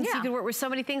jeans, you can wear it with so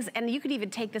many things, and you could even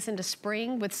take this into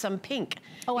spring with some pink.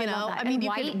 Oh, I love that. I mean,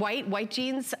 and white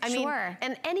jeans. I mean,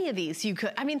 and any of these you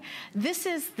could. I mean, this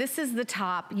is the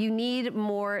top. You need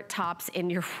more tops in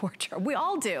your wardrobe. We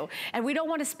all do, and we don't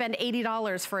want to spend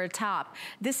 $80 for a top.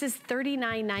 This is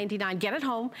 $39.99. Get it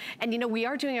home. And you know, we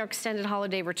are doing our extended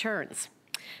holiday returns.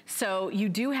 So you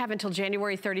do have until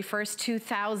January 31st,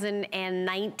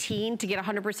 2019 to get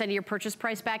 100% of your purchase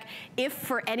price back. If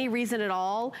for any reason at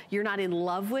all, you're not in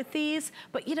love with these,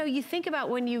 but you know, you think about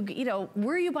when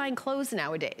where are you buying clothes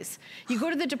nowadays? You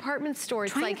go to the department store,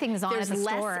 it's like there's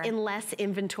less and less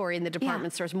inventory in the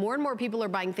department stores. More and more people are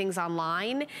buying things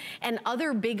online, and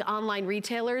other big online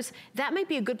retailers, that might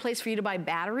be a good place for you to buy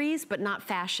batteries, but not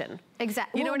fashion.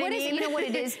 Exactly. You know what I mean? You know what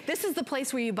it is? This is the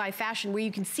place where you buy fashion, where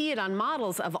you can see it on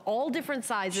models of all different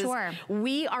sizes. Sure.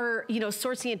 We are,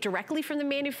 sourcing it directly from the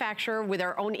manufacturer with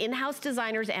our own in-house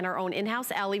designers and our own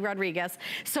in-house Ali Rodriguez.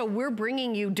 So we're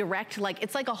bringing you direct,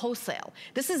 it's like a wholesale.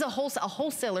 This is a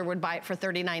wholesaler would buy it for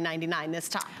 $39.99 this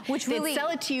top. Which really, they'd sell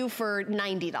it to you for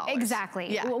 $90.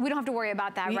 Exactly. Yeah. Well, we don't have to worry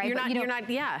about that, right? You're not,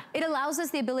 It allows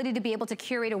us the ability to be able to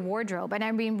curate a wardrobe. And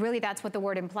I mean, really, that's what the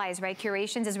word implies, right?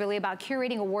 Curations is really about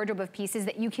curating a wardrobe of pieces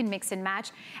that you can mix and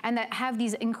match and that have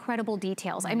these incredible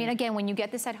details. I mean, again, when you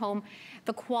get this at home,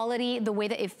 the quality, the way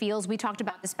that it feels, we talked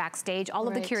about this backstage, all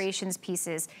of the Curations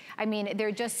pieces. I mean,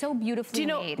 they're just so beautifully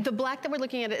made. The black that we're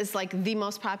looking at is like the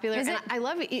most popular. And I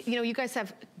love it. You guys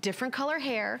have different color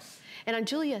hair. And on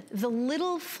Julia, the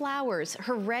little flowers,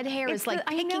 her red hair is like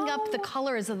picking up the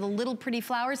colors of the little pretty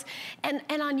flowers. And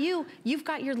on you, you've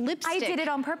got your lipstick. I did it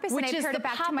on purpose and I paired it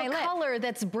back to my lip. Which is the pop of color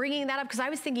that's bringing that up. Because I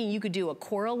was thinking you could do a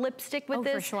coral lipstick with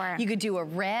this. For sure. You could do a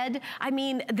red. I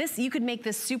mean, you could make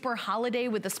this super holiday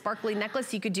with a sparkly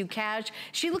necklace. You could do cash.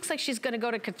 She looks like she's going to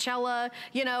go to Coachella,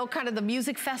 kind of the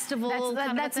music festival.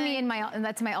 That's me and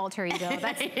that's my alter ego.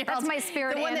 That's my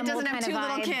spirit animal. The one that doesn't have two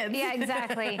little kids. Yeah,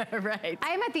 exactly. Right. I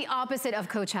am at the opposite of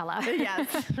Coachella. Yes.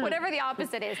 Whatever the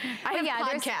opposite is. I have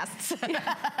podcasts.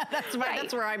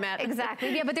 That's where I'm at.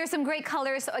 Exactly. Yeah, but there's some great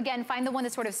colors. So again, find the one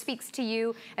that sort of speaks to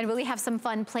you and really have some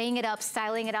fun playing it up,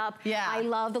 styling it up. Yeah. I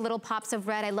love the little pops of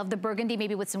red. I love the burgundy,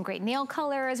 maybe with some great nail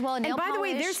color as well. And by the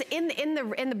way, there's in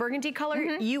the burgundy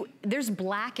color, there's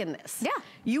black in this. Yeah.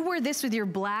 You wear this with your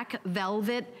black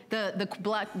velvet,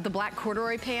 the black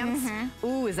corduroy pants.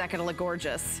 Ooh, is that gonna look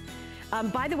gorgeous?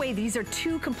 By the way, these are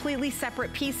two completely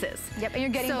separate pieces. Yep, and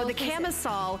you're getting both the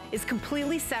camisole is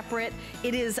completely separate.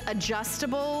 It is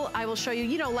adjustable. I will show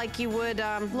you, like you would.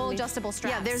 Little adjustable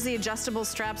straps. Yeah, there's the adjustable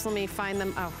straps. Let me find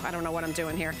them. Oh, I don't know what I'm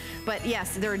doing here. But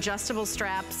yes, they're adjustable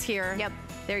straps here. Yep.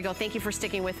 There you go. Thank you for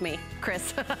sticking with me,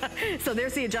 Chris. So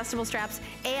there's the adjustable straps,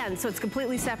 and so it's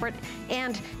completely separate,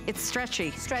 and it's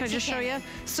stretchy. Can I just show you?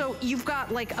 So you've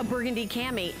got like a burgundy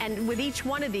cami, and with each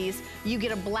one of these, you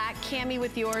get a black cami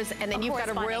with yours, and then you've got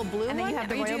a royal blue one. And then you have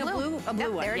the royal blue. A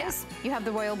blue one. There it is. You have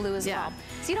the royal blue as well.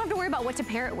 So you don't have to worry about what to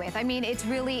pair it with. I mean, it's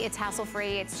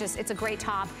hassle-free. It's a great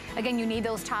top. Again, you need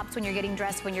those tops when you're getting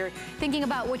dressed, when you're thinking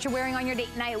about what you're wearing on your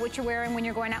date night, what you're wearing when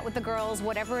you're going out with the girls,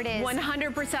 whatever it is.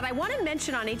 100%. I want to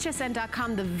mention on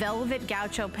hsn.com the velvet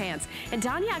gaucho pants. And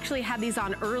Donnie actually had these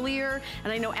on earlier,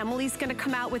 and I know Emily's going to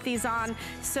come out with these on.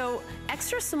 So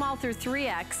extra small through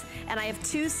 3X, and I have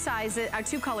two sizes,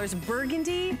 two colors,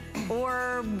 burgundy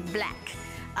or black.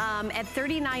 At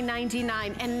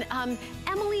 $39.99. And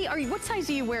Emily, what size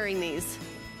are you wearing these?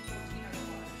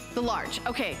 The large,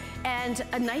 okay. And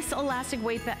a nice elastic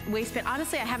waistband.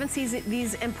 Honestly, I haven't seen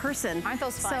these in person. Aren't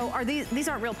those fun? So are these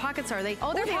aren't real pockets, are they?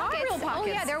 Oh, they are real pockets. Oh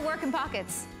yeah, they're working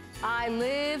pockets. I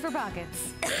live for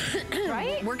pockets.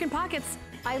 Right? Working pockets.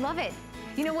 I love it.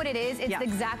 You know what it is? It's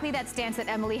exactly that stance that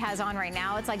Emily has on right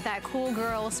now. It's like that cool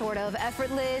girl, sort of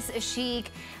effortless,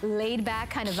 chic, laid back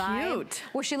kind of vibe. Cute.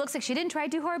 Where she looks like she didn't try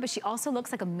too hard, but she also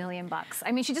looks like $1 million.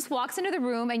 I mean, she just walks into the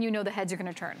room and you know the heads are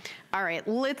gonna turn. All right,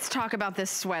 let's talk about this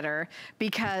sweater,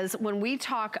 because when we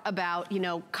talk about, you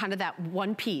know, kind of that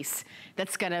one piece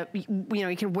that's gonna, you know,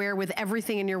 you can wear with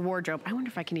everything in your wardrobe. I wonder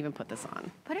if I can even put this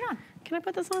on. Put it on. Can I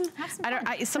put this on? Have some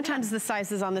fun. Sometimes the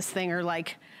sizes on this thing are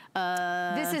like,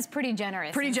 this is pretty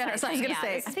generous. Pretty generous, I was gonna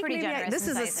say. I think pretty generous. This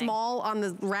is a small on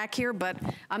the rack here, but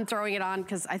I'm throwing it on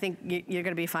because I think you're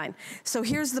gonna be fine. So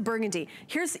here's the burgundy.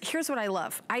 Here's what I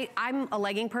love. I'm a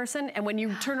legging person, and when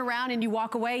you turn around and you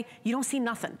walk away, you don't see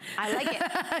nothing. I like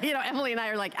it. You know, Emily and I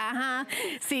are like,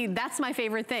 See, that's my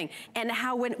favorite thing. And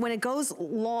how when it goes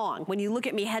long, when you look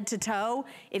at me head to toe,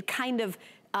 it kind of,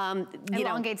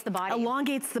 elongates the body.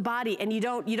 Elongates the body, and you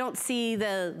don't see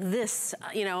this,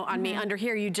 you know, on me under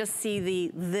here. You just see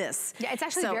this. Yeah, it's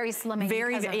actually very slimming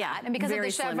because of that. And because of the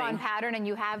chevron pattern, and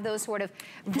you have those sort of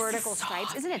vertical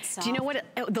stripes, isn't it soft? Do you know what?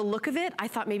 The look of it, I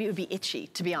thought maybe it would be itchy,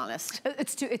 to be honest.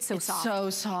 It's so soft. So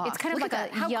soft. It's kind of like a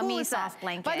yummy soft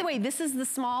blanket. By the way, this is the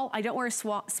small. I don't wear a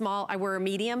small. I wear a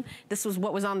medium. This was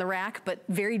what was on the rack, but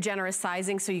very generous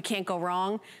sizing, so you can't go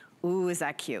wrong. Ooh, is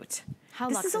that cute? How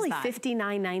luxe is that? This is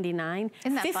only $59.99.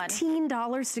 Isn't that fun?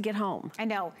 $15 to get home. I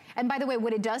know. And by the way,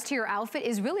 what it does to your outfit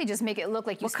is really just make it look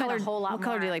like you spent a whole lot more. What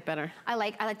color do you like better? I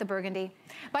like the burgundy.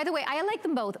 By the way, I like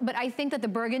them both, but I think that the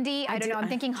burgundy, I don't know, I'm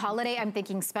thinking holiday, I'm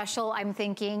thinking special, I'm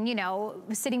thinking, you know,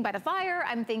 sitting by the fire,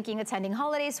 I'm thinking attending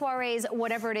holiday soirees,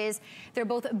 whatever it is. They're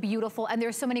both beautiful, and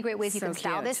there's so many great ways you can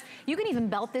style this. You can even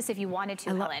belt this if you wanted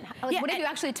to, Helen. Like, what if you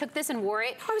actually took this and wore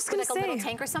it with like a little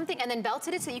tank or something, and then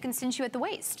belted it so you can cinch you at the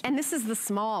waist? And this is the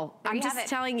small. I'm just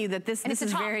telling you that this is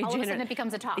very generous. All of a sudden it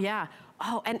becomes a top. Yeah.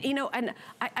 Oh, and you know, and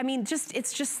I mean,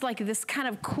 it's just like this kind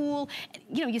of cool,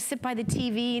 you know, you sit by the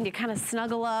TV and you kind of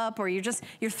snuggle up, or you're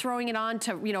throwing it on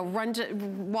to, you know,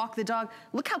 walk the dog.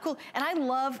 Look how cool. And I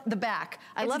love the back.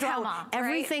 I love how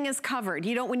everything is covered.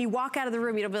 You don't, when you walk out of the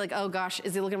room, you don't be like, oh gosh,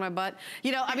 is he looking at my butt?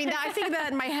 You know, I mean, I think of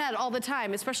that in my head all the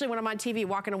time, especially when I'm on TV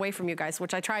walking away from you guys,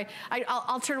 which I try.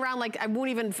 I'll turn around like I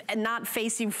won't even not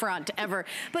face you front ever.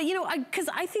 But you know, because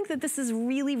I think that this is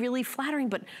really, really flattering,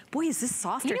 but boy, is this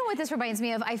softer. You know what this reminds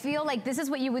me of? I feel like this is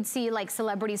what you would see like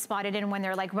celebrities spotted in when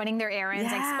they're like running their errands,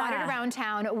 like spotted around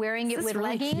town, wearing it with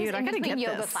leggings in between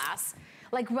yoga class.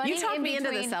 Like running in between. You talked me into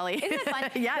this, Ellie. Isn't it fun?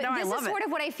 Yeah, no, I love it. This is sort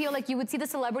of what I feel like you would see the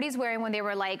celebrities wearing when they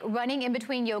were like running in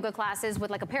between yoga classes with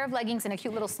like a pair of leggings and a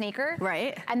cute little sneaker.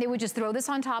 Right. And they would just throw this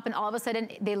on top, and all of a sudden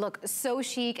they look so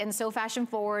chic and so fashion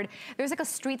forward. There's like a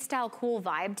street style cool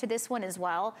vibe to this one as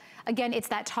well. Again, it's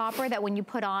that topper that when you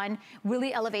put on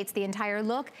really elevates the entire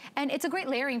look, and it's a great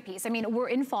layering piece. I mean, we're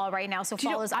in fall right now, so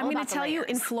fall is all about the layers. I'm gonna tell you,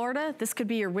 in Florida, this could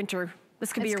be your winter.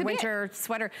 This could be your winter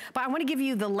sweater. But I want to give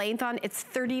you the length on, it's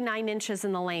 39 inches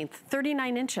in the length.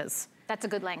 39 inches. That's a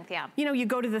good length, yeah. You know, you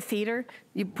go to the theater,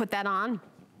 you put that on.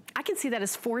 I can see that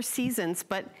as 4 seasons,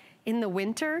 but in the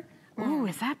winter, ooh,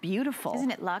 is that beautiful? Isn't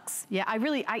it luxe? Yeah,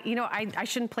 I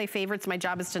shouldn't play favorites. My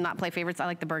job is to not play favorites. I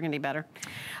like the burgundy better.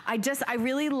 I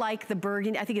really like the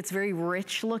burgundy. I think it's very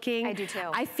rich looking. I do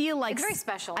too. I feel like it's very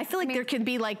special. I feel like there could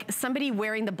be like somebody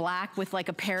wearing the black with like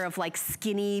a pair of like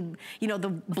skinny, you know, the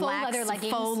black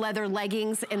faux leather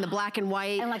leggings in the black and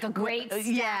white. And like a great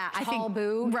tall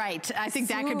boob. Right. I think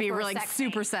that could be really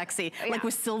super sexy. Yeah. Like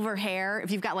with silver hair. If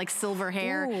you've got like silver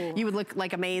hair, you would look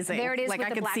like amazing. There it is, like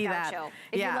with I could see that.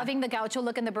 If you're loving the gaucho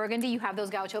look in the burgundy, you have those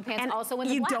gaucho pants and also in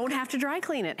the black. You don't have to dry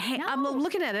clean it. Hey, I'm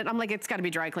looking at it, I'm like, it's gotta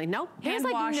be dry clean. No, hand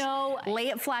wash, lay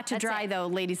it flat to dry though,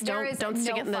 ladies. Don't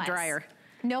stick it in the dryer.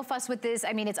 No fuss with this.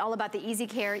 I mean, it's all about the easy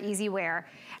care, easy wear.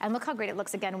 And look how great it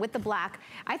looks again with the black.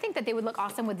 I think that they would look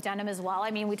awesome with denim as well.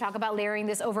 I mean, we talk about layering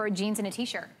this over jeans and a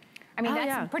t-shirt. I mean,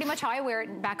 that's pretty much how I wear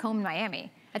it back home in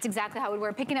Miami. That's exactly how I would wear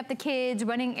it. Picking up the kids,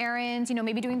 running errands, you know,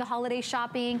 maybe doing the holiday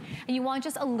shopping, and you want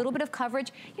just a little bit of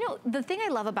coverage. You know, the thing I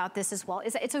love about this as well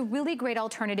is that it's a really great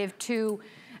alternative to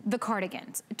the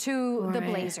cardigans, to the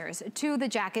blazers, to the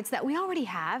jackets that we already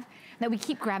have, that we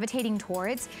keep gravitating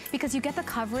towards, because you get the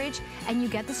coverage and you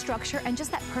get the structure and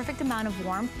just that perfect amount of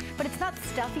warmth, but it's not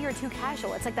stuffy or too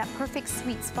casual. It's like that perfect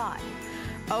sweet spot.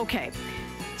 Okay,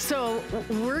 so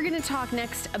we're gonna talk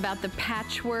next about the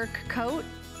patchwork coat,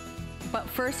 but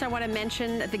first I wanna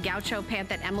mention the gaucho pant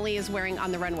that Emily is wearing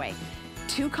on the runway.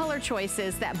 2 color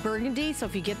choices, that burgundy, so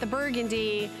if you get the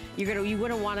burgundy, you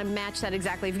wouldn't want to match that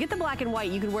exactly. If you get the black and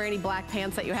white, you can wear any black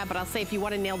pants that you have, but I'll say if you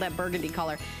want to nail that burgundy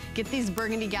color, get these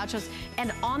burgundy gauchos.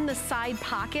 And on the side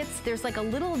pockets, there's like a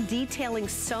little detailing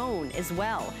sewn as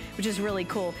well, which is really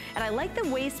cool. And I like the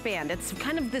waistband. It's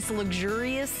kind of this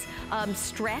luxurious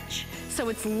stretch, so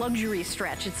it's luxury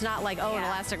stretch. It's not like, oh, an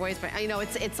elastic waistband. You know,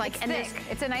 it's like, it's thick.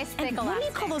 It's a nice thick elastic. What do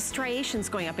you call those striations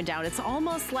going up and down? It's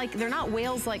almost like, they're not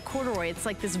wales like corduroy. It's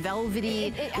like this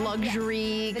velvety,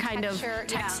 luxury kind of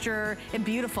texture and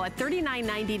beautiful. At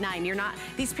 $39.99, you're not,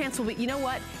 these pants will be, you know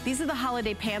what? These are the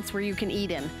holiday pants where you can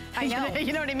eat in. I know.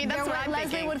 You know what I mean? That's what I'm Leslie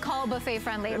thinking. would call buffet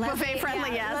friendly. Buffet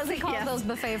friendly, yes. Leslie calls those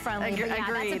buffet friendly. But yeah,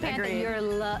 that's a pant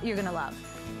that you're gonna love.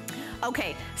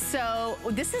 Okay, so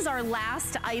this is our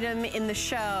last item in the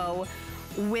show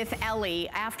with Ellie.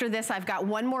 After this, I've got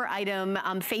one more item.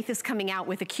 Faith is coming out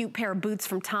with a cute pair of boots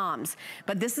from Tom's.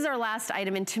 But this is our last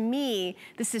item, and to me,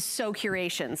 this is so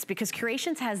Curations, because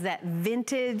Curations has that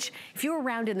vintage, if you were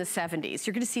around in the 70s,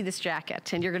 you're gonna see this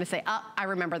jacket, and you're gonna say, oh, I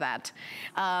remember that.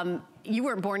 You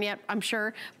weren't born yet, I'm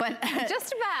sure, but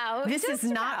just about. This is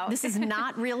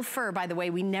not real fur, by the way.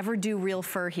 We never do real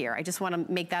fur here. I just want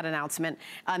to make that announcement.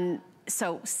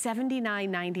 So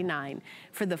 $79.99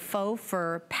 for the faux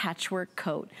fur patchwork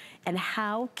coat. And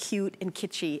how cute and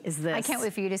kitschy is this? I can't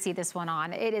wait for you to see this one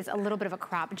on. It is a little bit of a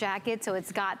crop jacket, so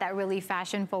it's got that really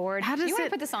fashion forward. How does you want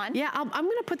to put this on? Yeah, I'm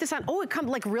gonna put this on. Oh, it comes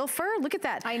like real fur. Look at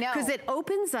that. I know. Because it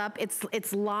opens up.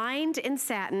 It's lined in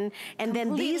satin, and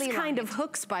then these kind of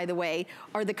hooks, by the way,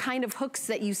 are the kind of hooks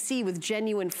that you see with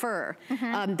genuine fur.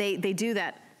 They do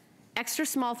that. Extra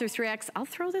small through 3X. I'll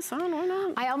throw this on, why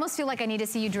not? I almost feel like I need to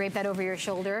see you drape that over your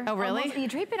shoulder. Oh, really? Almost, you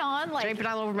drape it on like... Drape it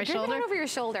all over my shoulder? Drape it over your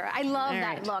shoulder. I love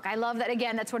that look. I love that,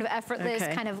 again, that sort of effortless,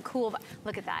 kind of cool...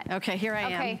 Look at that. Okay, here I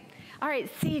am. All right,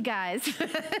 see you guys.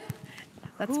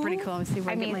 That's pretty cool. Let me see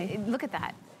where I mean, look at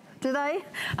that. Did I?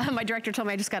 My director told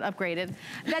me I just got upgraded.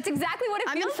 That's exactly what it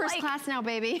feels like. I'm in first class now,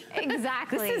 baby.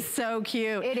 Exactly. This is so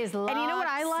cute. It is luxe. And you know what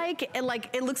I like?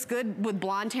 It looks good with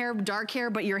blonde hair, dark hair,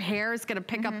 but your hair is gonna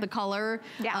pick up the color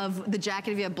of the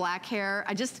jacket if you have black hair.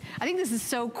 I think this is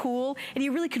so cool. And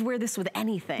you really could wear this with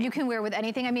anything. You can wear with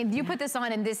anything. I mean, you put this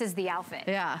on and this is the outfit.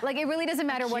 Yeah. Like, it really doesn't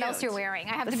matter what else you're wearing.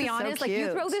 I have to be honest. So like,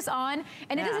 you throw this on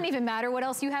and it doesn't even matter what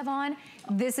else you have on.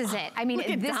 This is it. I mean,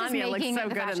 this is making the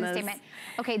fashion statement.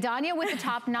 Okay, Danya with the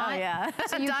top knot. Oh, yeah.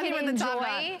 So you can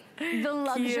enjoy the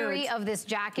luxury of this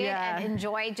jacket and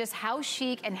enjoy just how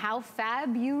chic and how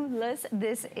fabulous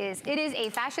this is. It is a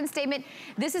fashion statement.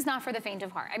 This is not for the faint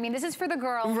of heart. I mean, this is for the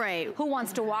girl who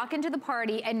wants to walk into the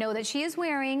party and know that she is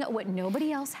wearing what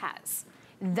nobody else has.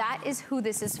 That is who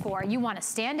this is for. You want to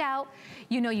stand out.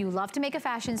 You know you love to make a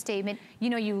fashion statement. You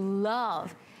know you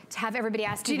love to have everybody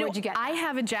ask you, where'd you get that? I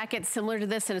have a jacket similar to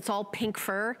this, and it's all pink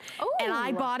fur. And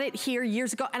I bought it here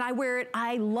years ago, and I wear it.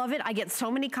 I love it. I get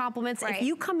so many compliments. If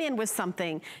you come in with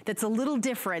something that's a little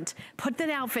different, put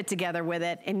the outfit together with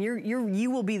it, and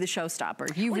you will be the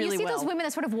showstopper. You really will. You see those women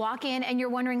that sort of walk in, and you're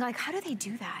wondering, like, how do they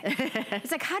do that?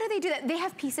 It's like, how do they do that? They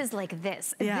have pieces like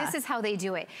this. This is how they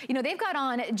do it. You know, they've got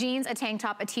on jeans, a tank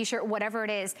top, a t-shirt, whatever it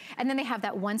is, and then they have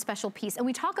that one special piece. And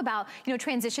we talk about, you know,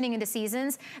 transitioning into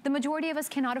seasons. The majority of us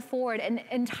cannot afford an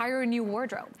entire new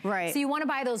wardrobe. So you want to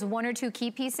buy those 1 or 2 key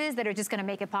pieces that are just going to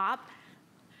make it pop.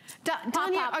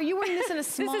 Danya, are you wearing this in a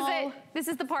small? This is it. This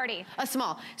is the party. A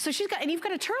small. So she's got, and you've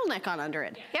got a turtleneck on under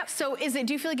it. Yep. So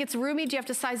do you feel like it's roomy? Do you have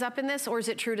to size up in this, or is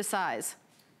it true to size?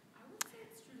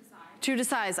 True to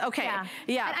size, okay.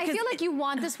 Yeah. And I feel like you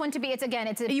want this one to be, it's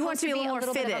you want to be a little more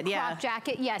fitted, bit of a crop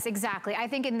jacket. Yes, exactly. I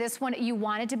think in this one, you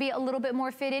want it to be a little bit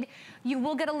more fitted. You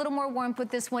will get a little more warmth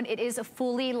with this one. It is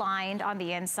fully lined on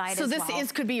the inside as well. So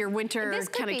this could be your winter kind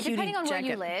of cutie jacket. Depending on where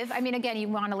you live. I mean, again, you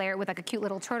want to layer it with like a cute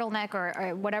little turtleneck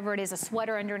or whatever it is, a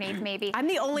sweater underneath maybe. I'm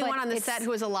the only one on the set who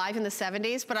was alive in the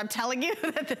 70s, but I'm telling you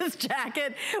that this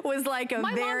jacket was like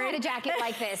My mom had a jacket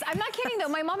like this. I'm not kidding though.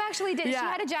 My mom actually did. She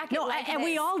had a jacket like this. And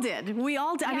we all did. did. We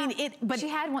all did. Yeah. I mean, but she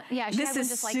had one. Yeah, she had one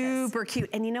just like this. This is super cute.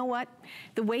 And you know what?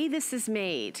 The way this is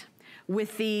made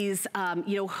with these,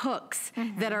 you know, hooks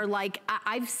that are like,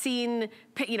 I've seen,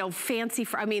 you know, fancy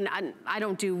fur. I mean, I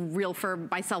don't do real fur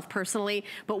myself personally,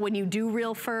 but when you do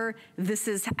real fur,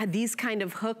 these kind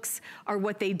of hooks are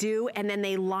what they do, and then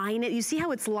they line it. You see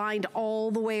how it's lined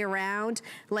all the way around?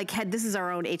 Like, this is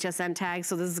our own HSN tag,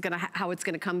 so this is how it's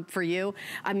gonna come for you.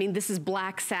 I mean, this is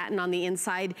black satin on the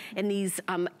inside, and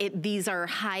these are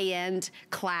high-end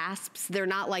clasps. They're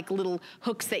not like little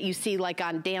hooks that you see like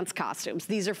on dance costumes.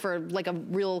 These are for like a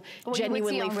real,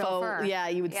 genuinely faux, yeah,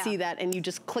 you would see that, and you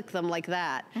just click them like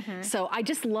that. So I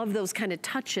just love those kind of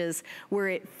touches where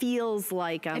it feels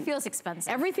like it feels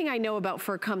expensive. Everything I know about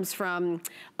fur comes from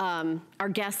our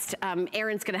guest.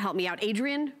 Erin's going to help me out.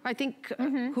 Adrian, I think,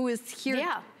 who is here.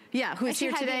 Yeah, who's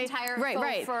here today?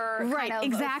 Right,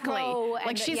 exactly.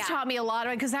 Like she's taught me a lot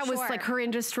of it, because that was like her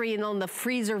industry, and on the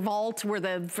freezer vault where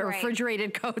the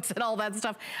refrigerated coats and all that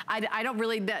stuff. I don't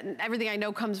really, everything I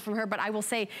know comes from her, but I will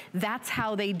say that's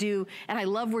how they do. And I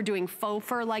love we're doing faux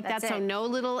fur like that, so no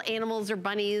little animals or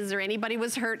bunnies or anybody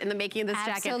was hurt in the making of this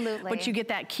jacket. But you get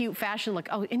that cute fashion look.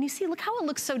 Oh, and you see, look how it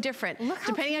looks so different.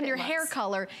 Depending on your hair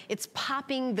color, it's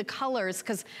popping the colors,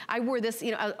 because I wore this,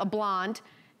 you know, a blonde.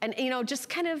 And, you know, just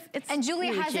kind of, it's And Julia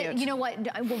really has cute. it, you know what,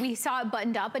 we saw it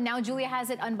buttoned up, and now Julia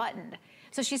has it unbuttoned.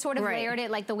 So she sort of layered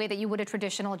it like the way that you would a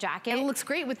traditional jacket. And it looks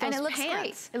great with those pants.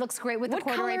 Great. It looks great with the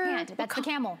corduroy pant. That's the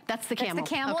camel. That's the camel. That's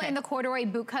the camel and the corduroy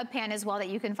bootcut pant as well that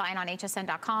you can find on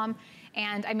hsn.com.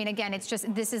 And I mean, again, it's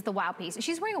just, this is the wow piece.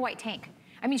 She's wearing a white tank.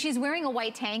 I mean, she's wearing a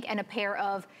white tank and a pair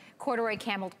of corduroy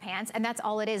cameled pants, and that's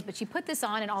all it is. But she put this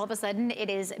on, and all of a sudden,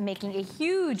 it is making a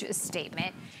huge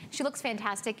statement. She looks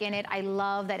fantastic in it. I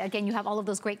love that, again, you have all of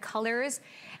those great colors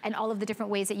and all of the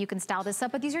different ways that you can style this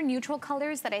up. But these are neutral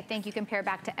colors that I think you can pair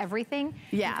back to everything.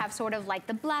 You have sort of like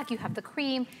the black, you have the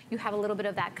cream, you have a little bit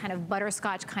of that kind of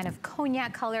butterscotch kind of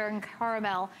cognac color and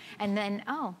caramel. And then,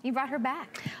 oh, you brought her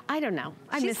back. I don't know.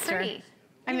 I missed her.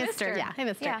 I missed her. Yeah, I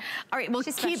missed her. All right, well,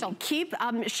 keep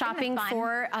shopping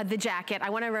for the jacket. I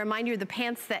want to remind you of the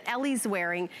pants that Ellie's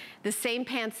wearing, the same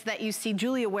pants that you see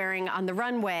Julia wearing on the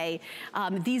runway.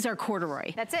 These are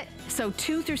corduroy. That's it. So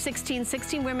 2 through 16,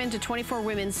 16 women to 24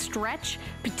 women, stretch,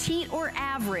 petite or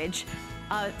average,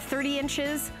 30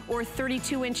 inches or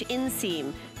 32-inch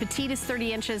inseam. Petite is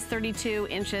 30 inches, 32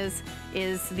 inches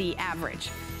is the average.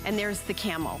 And there's the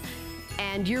camel.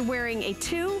 And you're wearing a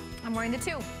 2. I'm wearing the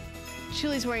 2.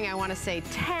 Julie's wearing, I want to say,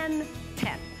 10,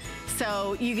 10.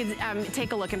 So you can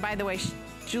take a look. And by the way,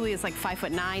 Julie is like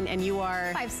 5'9", and you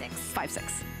are 5'6".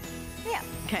 5'6". Yeah.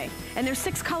 Okay. And there's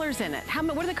 6 colors in it.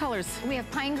 What are the colors? We have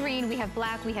pine green, we have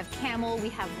black, we have camel, we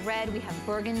have red, we have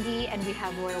burgundy, and we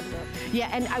have royal blue. Yeah,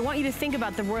 and I want you to think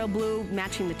about the royal blue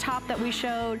matching the top that we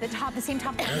showed. The same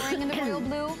top that we're wearing in the royal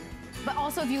blue. But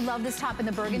also, if you love this top in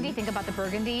the burgundy, think about the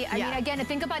burgundy. I mean, again,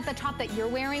 think about the top that you're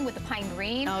wearing with the pine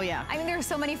green. Oh, yeah. I mean, there are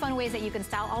so many fun ways that you can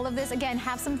style all of this. Again,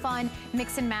 have some fun,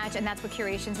 mix and match, and that's what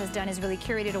Curations has done, is really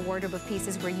curated a wardrobe of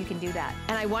pieces where you can do that.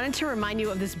 And I wanted to remind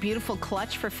you of this beautiful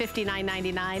clutch for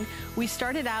 $59.99. We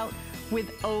started out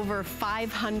with over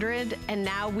 500, and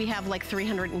now we have like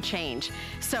 300 and change.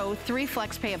 So 3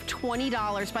 flex pay of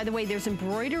 $20. By the way, there's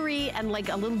embroidery and like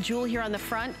a little jewel here on the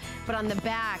front, but on the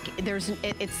back,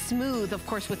 it's smooth, of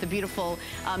course, with the beautiful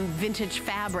vintage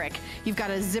fabric. You've got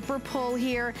a zipper pull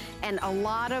here and a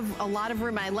lot of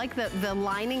room. I like the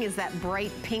lining is that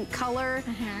bright pink color,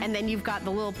 and then you've got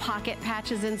the little pocket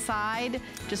patches inside,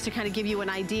 just to kind of give you an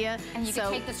idea. And you can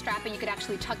take the strap and you could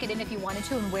actually tuck it in if you wanted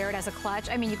to and wear it as a clutch.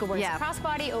 I mean, you could wear it as a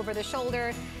crossbody, over the shoulder.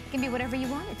 It can be whatever you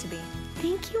want it to be.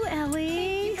 Thank you, Ellie.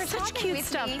 Thank you for such cute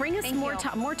stuff. Me. Bring us more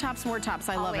tops.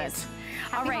 I love it.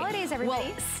 Happy holidays, everybody.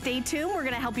 Well, stay tuned. We're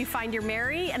going to help you find your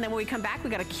Mary, and then when we come back,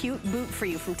 we got a cute boot for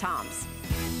you from Tom's.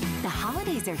 The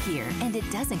holidays are here, and it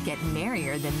doesn't get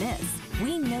merrier than this.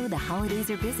 We know the holidays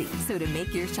are busy, so to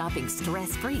make your shopping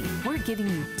stress-free, we're giving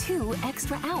you 2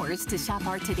 extra hours to shop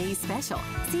our today's special.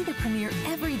 See the premiere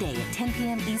every day at 10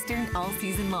 p.m. Eastern all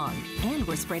season long. And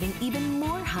we're spreading even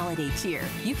more holiday cheer.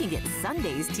 You can get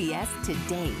Sunday's TS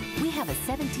today. We have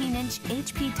a 17-inch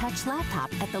HP Touch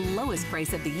laptop at the lowest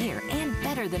price of the year and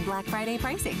better than Black Friday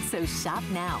pricing, so shop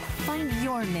now. Find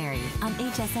your Mary on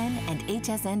HSN and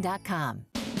hsn.com.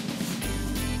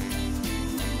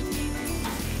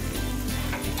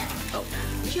 Oh,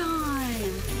 John.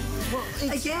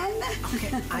 Well, again?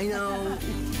 Okay, I know.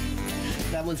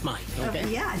 That one's mine,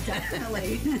 okay? Yeah,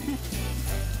 definitely.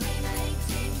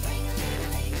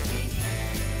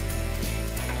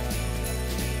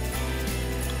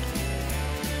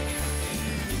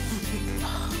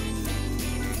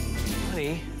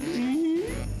 Honey.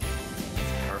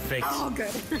 Perfect. perfect. Oh, good.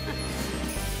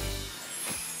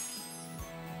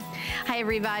 Hi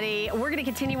everybody, we're gonna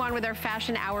continue on with our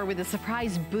fashion hour with a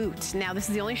surprise boot. Now this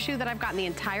is the only shoe that I've got in the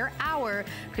entire hour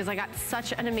because I got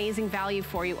such an amazing value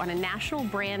for you on a national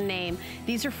brand name.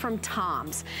 These are from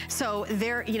Tom's. So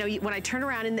they're, you know, when I turn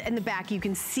around in the back, you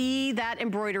can see that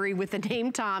embroidery with the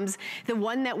name Tom's, the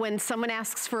one that when someone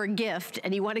asks for a gift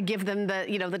and you want to give them the,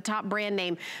 you know, the top brand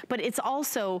name, but it's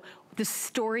also the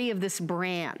story of this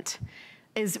brand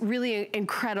is really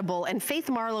incredible. And Faith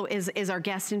Marlowe is our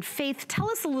guest. And Faith,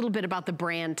 tell us a little bit about the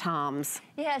brand Tom's.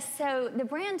 Yes, so the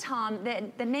brand Tom,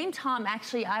 the name Tom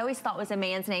actually I always thought was a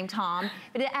man's name, Tom,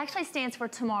 but it actually stands for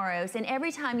tomorrows. And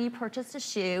every time you purchase a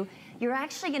shoe, you're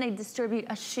actually gonna distribute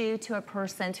a shoe to a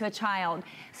person, to a child.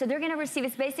 So they're gonna receive,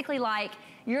 it's basically like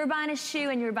you're buying a shoe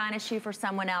and you're buying a shoe for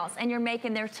someone else and you're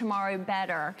making their tomorrow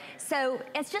better. So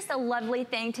it's just a lovely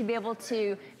thing to be able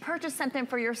to purchase something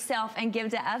for yourself and give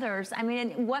to others. I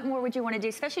mean, what more would you want to do,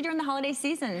 especially during the holiday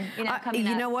season, you know, coming up?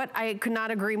 You know what, I could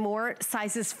not agree more.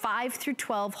 Sizes 5 through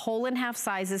 12, whole and half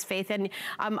sizes, Faith, and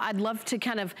I'd love to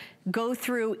kind of go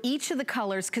through each of the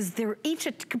colors because they're each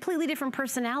a completely different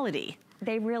personality.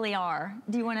 They really are.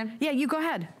 Do you want to? Yeah, you go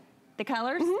ahead. The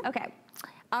colors? Mm-hmm. Okay.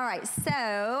 All right,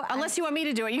 so. Unless you want me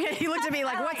to do it. You looked at me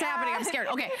like, what's happening? I'm scared.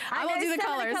 Okay, I will do the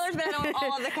colors. But I don't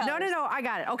all of the colors. No, I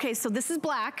got it. Okay, so this is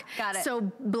black. Got it.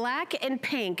 So black and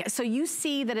pink. So you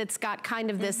see that it's got kind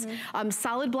of this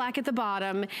solid black at the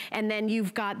bottom, and then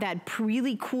you've got that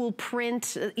really cool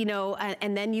print, you know,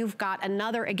 and then you've got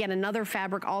another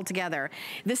fabric altogether.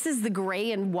 This is the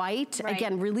gray and white. Right.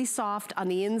 Again, really soft on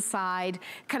the inside,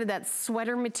 kind of that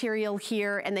sweater material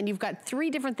here, and then you've got 3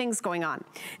 different things going on.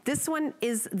 This one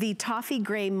is the toffee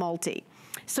gray multi.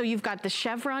 So you've got the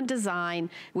chevron design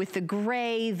with the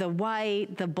gray, the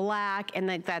white, the black, and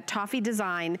that toffee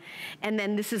design, and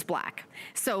then this is black.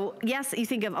 So yes, you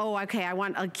think of, oh, okay, I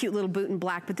want a cute little boot in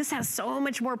black, but this has so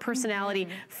much more personality.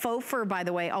 Faux fur, by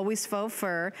the way, always faux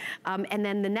fur. And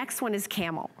then the next one is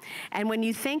camel. And when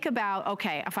you think about,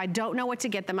 okay, if I don't know what to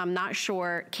get them, I'm not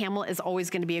sure, camel is always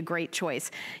gonna be a great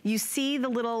choice. You see the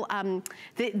little,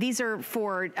 these are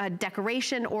for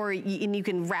decoration, and you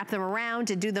can wrap them around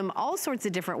to do them all sorts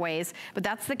of different ways, but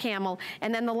that's the camel.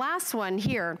 And then the last one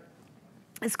here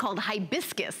is called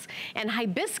hibiscus. And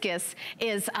hibiscus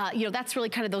is, you know, that's really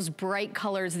kind of those bright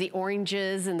colors, the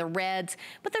oranges and the reds,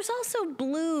 but there's also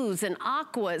blues and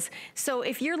aquas. So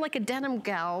if you're like a denim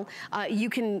gal, you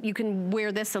can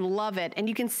wear this and love it. And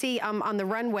you can see on the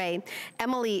runway,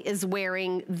 Emily is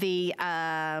wearing the,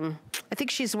 I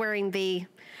think she's wearing the,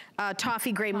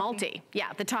 toffee gray multi.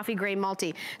 Yeah, the toffee gray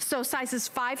multi. So sizes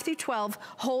 5 through 12,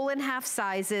 whole and half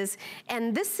sizes.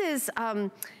 And this is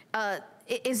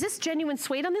this genuine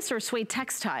suede on this or suede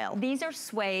textile? These are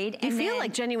suede. You feel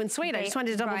like genuine suede. I just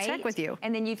wanted to double check with you.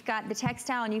 And then you've got the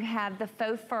textile and you have the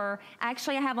faux fur.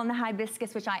 Actually, I have on the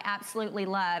hibiscus, which I absolutely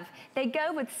love. They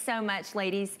go with so much,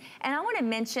 ladies. And I want to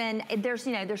mention, there's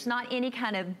not any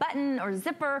kind of button or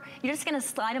zipper. You're just going to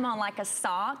slide them on like a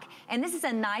sock. And this is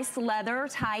a nice leather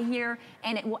tie here,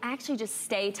 and it will actually just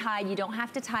stay tied. You don't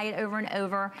have to tie it over and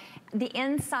over. The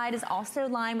inside is also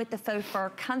lined with the faux fur,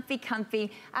 comfy, comfy.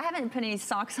 I haven't put any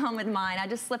socks on with mine. I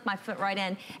just slipped my foot right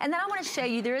in. And then I want to show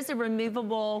you, there is a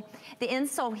removable, the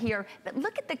insole here, but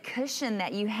look at the cushion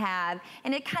that you have.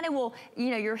 And it kind of will,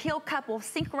 you know, your heel cup will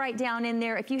sink right down in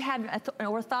there. If you have an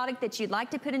orthotic that you'd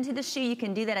like to put into the shoe, you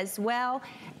can do that as well.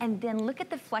 And then look at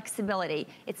the flexibility.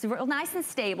 It's real nice and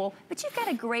stable, but you've got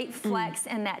a great flex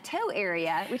in that toe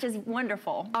area, which is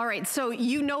wonderful. All right, so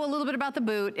you know a little bit about the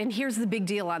boot, and here's the big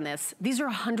deal on this. These are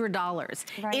 $100.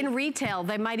 Right. In retail,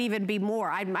 they might even be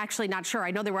more. I'm actually not sure. I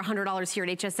know they were $100 here at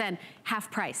HSN, half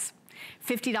price.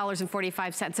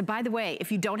 $50.45. So by the way,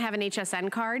 if you don't have an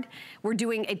HSN card, we're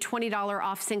doing a $20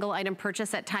 off single item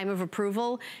purchase at time of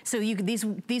approval. So these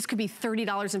could be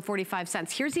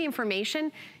 $30.45. Here's the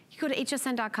information. You go to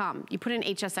hsn.com, you put in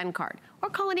HSN card, or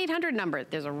call an 800 number.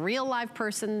 There's a real live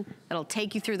person that'll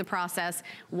take you through the process,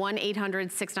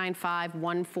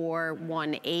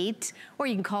 1-800-695-1418, or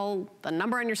you can call the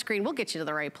number on your screen. We'll get you to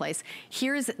the right place.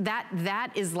 Here's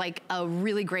that is like a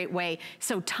really great way.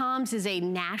 So Tom's is a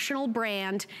national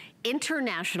brand,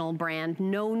 international brand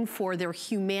known for their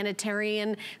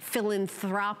humanitarian,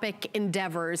 philanthropic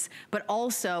endeavors, but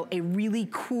also a really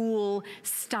cool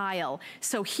style.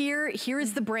 So here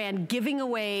is the brand giving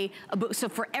away a book. So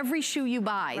for every shoe you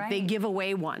buy, they give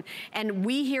away one. And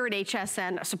we here at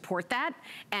HSN support that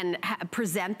and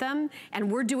present them,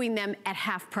 and we're doing them at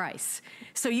half price.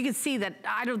 So you can see that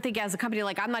I don't think as a company,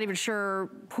 like I'm not even sure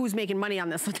who's making money on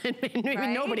this, maybe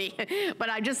nobody.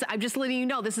 But I'm just letting you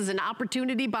know this is an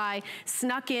opportunity buy. by,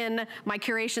 snuck in my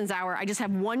Curations hour. I just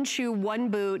have one shoe, one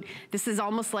boot. This is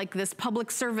almost like this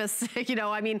public service, you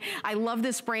know, I mean, I love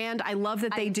this brand. I love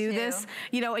that they do this,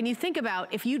 you know, and you think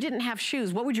about if you didn't have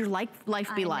shoes, what would your life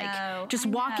be like? Just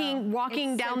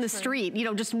walking down the street, you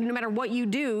know, just no matter what you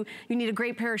do, you need a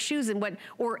great pair of shoes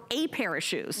or a pair of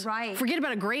shoes. Right. Forget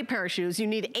about a great pair of shoes. You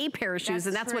need a pair of shoes,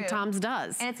 and that's what Tom's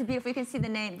does. And it's beautiful. You can see the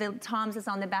name, the Tom's is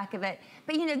on the back of it.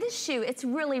 But you know, this shoe, it's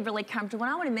really, really comfortable.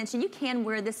 And I want to mention, you can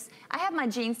wear this. I have my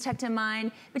jeans tucked in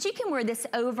mine, but you can wear this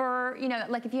over, you know,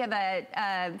 like if you have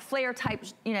a flare type,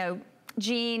 you know,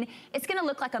 jean. It's gonna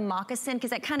look like a moccasin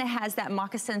because it kind of has that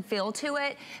moccasin feel to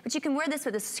it, but you can wear this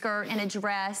with a skirt and a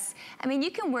dress. I mean,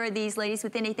 you can wear these, ladies,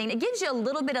 with anything. It gives you a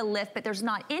little bit of lift, but there's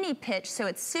not any pitch, so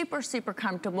it's super, super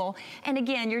comfortable. And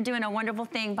again, you're doing a wonderful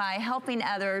thing by helping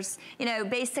others. You know,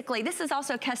 basically, this is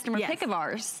also a customer pick of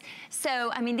ours.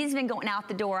 So, I mean, these have been going out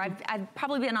the door. I've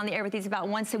probably been on the air with these about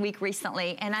once a week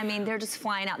recently, and I mean, they're just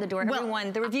flying out the door. Well,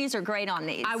 everyone, the reviews are great on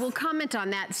these. I will comment on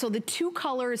that. So the two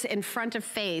colors in front of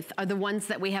Faith are the ones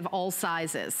that we have all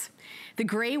sizes. The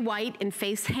gray, white, and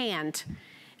Faith's hand,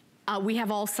 we have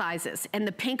all sizes. And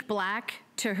the pink, black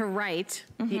to her right,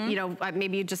 you know,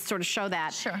 maybe you just sort of show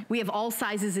that. Sure. We have all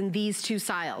sizes in these two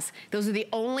styles. Those are the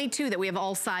only two that we have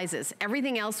all sizes.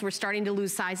 Everything else, we're starting to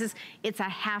lose sizes. It's a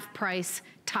half price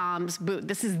Tom's boot.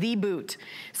 This is the boot.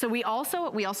 So we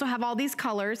also have all these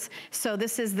colors. So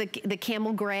this is the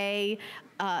camel gray,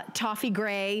 toffee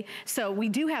gray. So we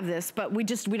do have this, but we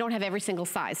don't have every single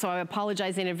size. So I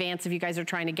apologize in advance if you guys are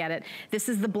trying to get it. This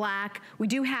is the black. We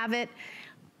do have it.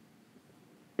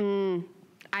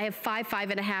 I have 5,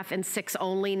 5.5, and 6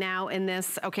 only now in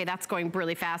this. Okay, that's going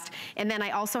really fast. And then I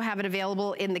also have it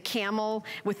available in the camel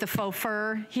with the faux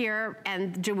fur here.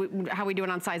 And how are we doing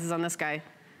on sizes on this guy?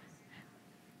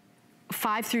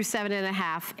 5 through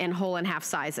 7.5 in whole and half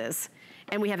sizes.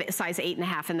 And we have a size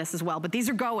 8.5 in this as well. But these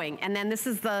are going. And then this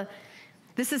is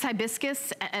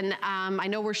hibiscus. And I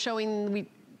know we're showing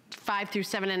 5 through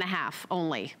 7.5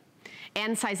 only.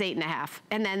 And size 8.5,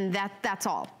 and then that's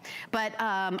all. But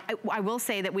I will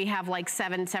say that we have like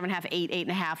 7, 7.5, 8,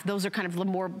 8.5. Those are kind of the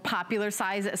more popular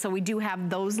sizes, so we do have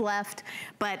those left,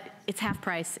 but it's half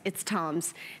price, it's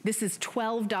Tom's. This is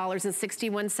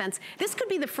 $12.61. This could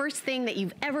be the first thing that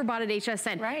you've ever bought at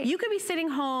HSN. Right. You could be sitting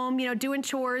home, you know, doing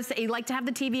chores, you like to have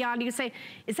the TV on, you can say,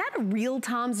 is that a real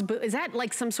Tom's boot? Is that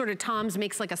like some sort of Tom's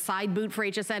makes like a side boot for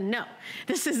HSN? No,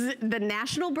 this is the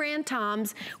national brand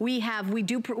Tom's. We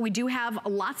do have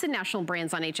lots of national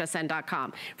brands on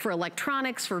hsn.com for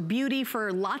electronics, for beauty,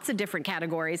 for lots of different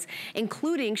categories,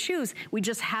 including shoes. We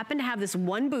just happen to have this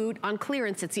one boot on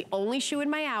clearance. It's the only shoe in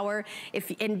my hour.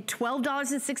 And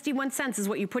 $12.61 is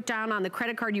what you put down on the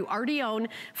credit card you already own.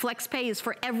 FlexPay is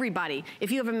for everybody.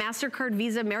 If you have a MasterCard,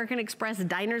 Visa, American Express,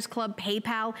 Diners Club,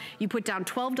 PayPal, you put down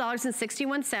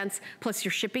 $12.61 plus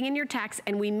your shipping and your tax,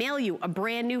 and we mail you a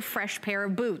brand new fresh pair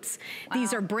of boots. Wow.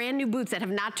 These are brand new boots that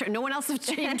have no one else has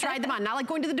even tried them on. Not like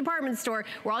going to the department store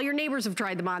where all your neighbors have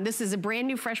tried them on. This is a brand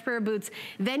new fresh pair of boots.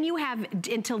 Then you have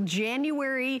until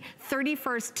January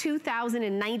 31st,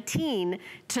 2019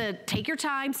 to take your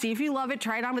time, see if you love it,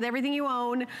 try it on with everything you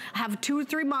own, have 2 or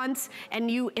 3 months, and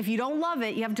if you don't love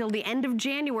it, you have till the end of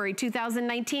January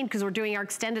 2019, because we're doing our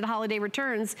extended holiday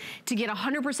returns, to get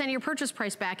 100% of your purchase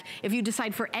price back if you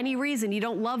decide for any reason you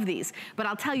don't love these. But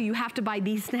I'll tell you, you have to buy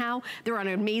these now. They're on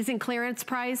an amazing clearance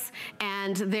price,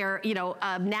 and they're, you know,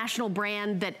 a national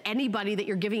brand that anybody that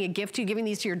you're giving a gift to, giving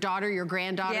these to your daughter, your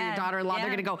granddaughter, your daughter-in-law, they're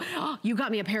gonna go, oh, you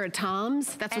got me a pair of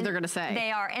Tom's? That's what they're gonna say.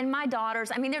 They are, and my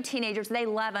daughters, I mean, they're teenagers, they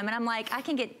love them, and I'm like, I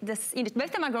can get this, you know,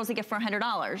 both of my girls will get for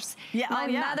 $100. Yeah, my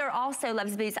mother also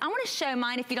loves these. I wanna show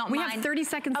mine if you don't mind. We have 30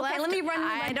 seconds left. Okay, let me run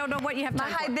I don't know what you have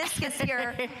time for. My hibiscus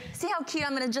here. See how cute,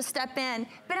 I'm gonna just step in.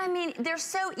 But I mean, they're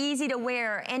so easy to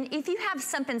wear, and if you have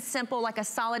something simple like a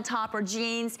solid top or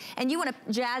jeans, and you wanna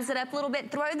jazz it up a little bit,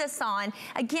 throw this on.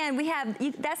 Again, we have,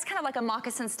 that's kind of like a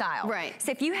moccasin style. Right.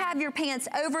 So if you have your pants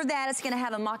over that, it's gonna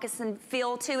have a moccasin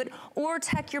feel to it, or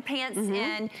tuck your pants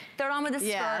in, throw it on with a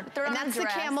skirt, throw it on a dress. And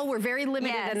that's the camel. We're very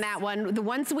limited in that one. The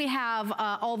ones we have,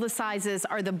 all the sizes,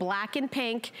 are the black and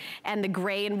pink and the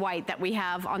gray and white that we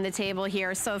have on the table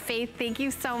here. So Faith, thank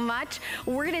you so much.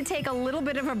 We're gonna take a little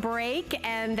bit of a break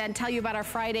and then tell you about our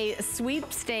Friday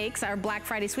sweepstakes, our Black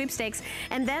Friday sweepstakes.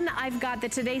 And then I've got the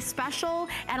Today Special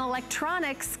and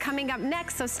electronics coming up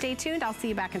next, so stay tuned. I'll see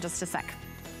you back in just a sec.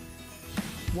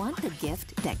 Want the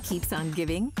gift that keeps on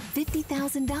giving?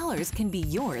 $50,000 can be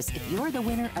yours if you're the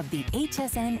winner of the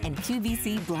HSN and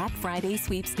QVC Black Friday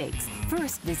sweepstakes.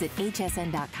 First, visit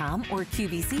hsn.com or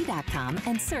qvc.com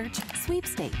and search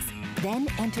sweepstakes. Then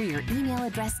enter your email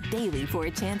address daily for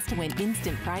a chance to win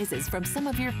instant prizes from some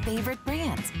of your favorite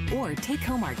brands. Or take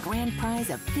home our grand prize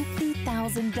of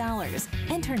 $50,000.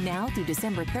 Enter now through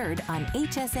December 3rd on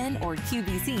HSN or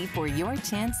QVC for your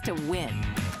chance to win.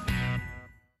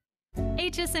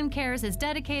 HSN Cares is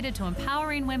dedicated to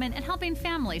empowering women and helping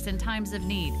families in times of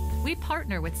need. We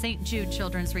partner with St. Jude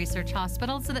Children's Research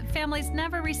Hospital so that families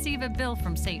never receive a bill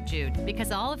from St. Jude,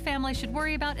 because all a family should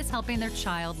worry about is helping their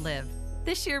child live.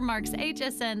 This year marks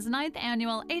HSN's 9th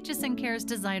annual HSN Cares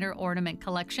Designer Ornament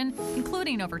Collection,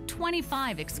 including over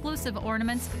 25 exclusive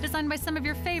ornaments designed by some of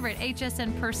your favorite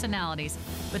HSN personalities.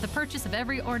 With the purchase of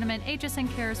every ornament,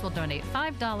 HSN Cares will donate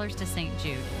 $5 to St.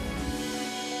 Jude.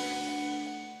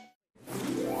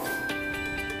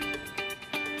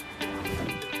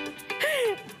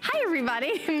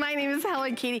 Everybody, my name is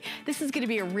Helen Keating. This is going to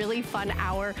be a really fun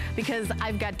hour because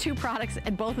I've got two products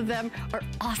and both of them are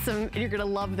awesome and you're going to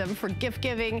love them for gift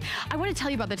giving. I want to tell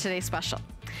you about the Today Special.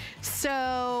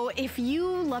 So if you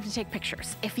love to take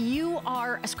pictures, if you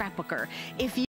are a scrapbooker, if you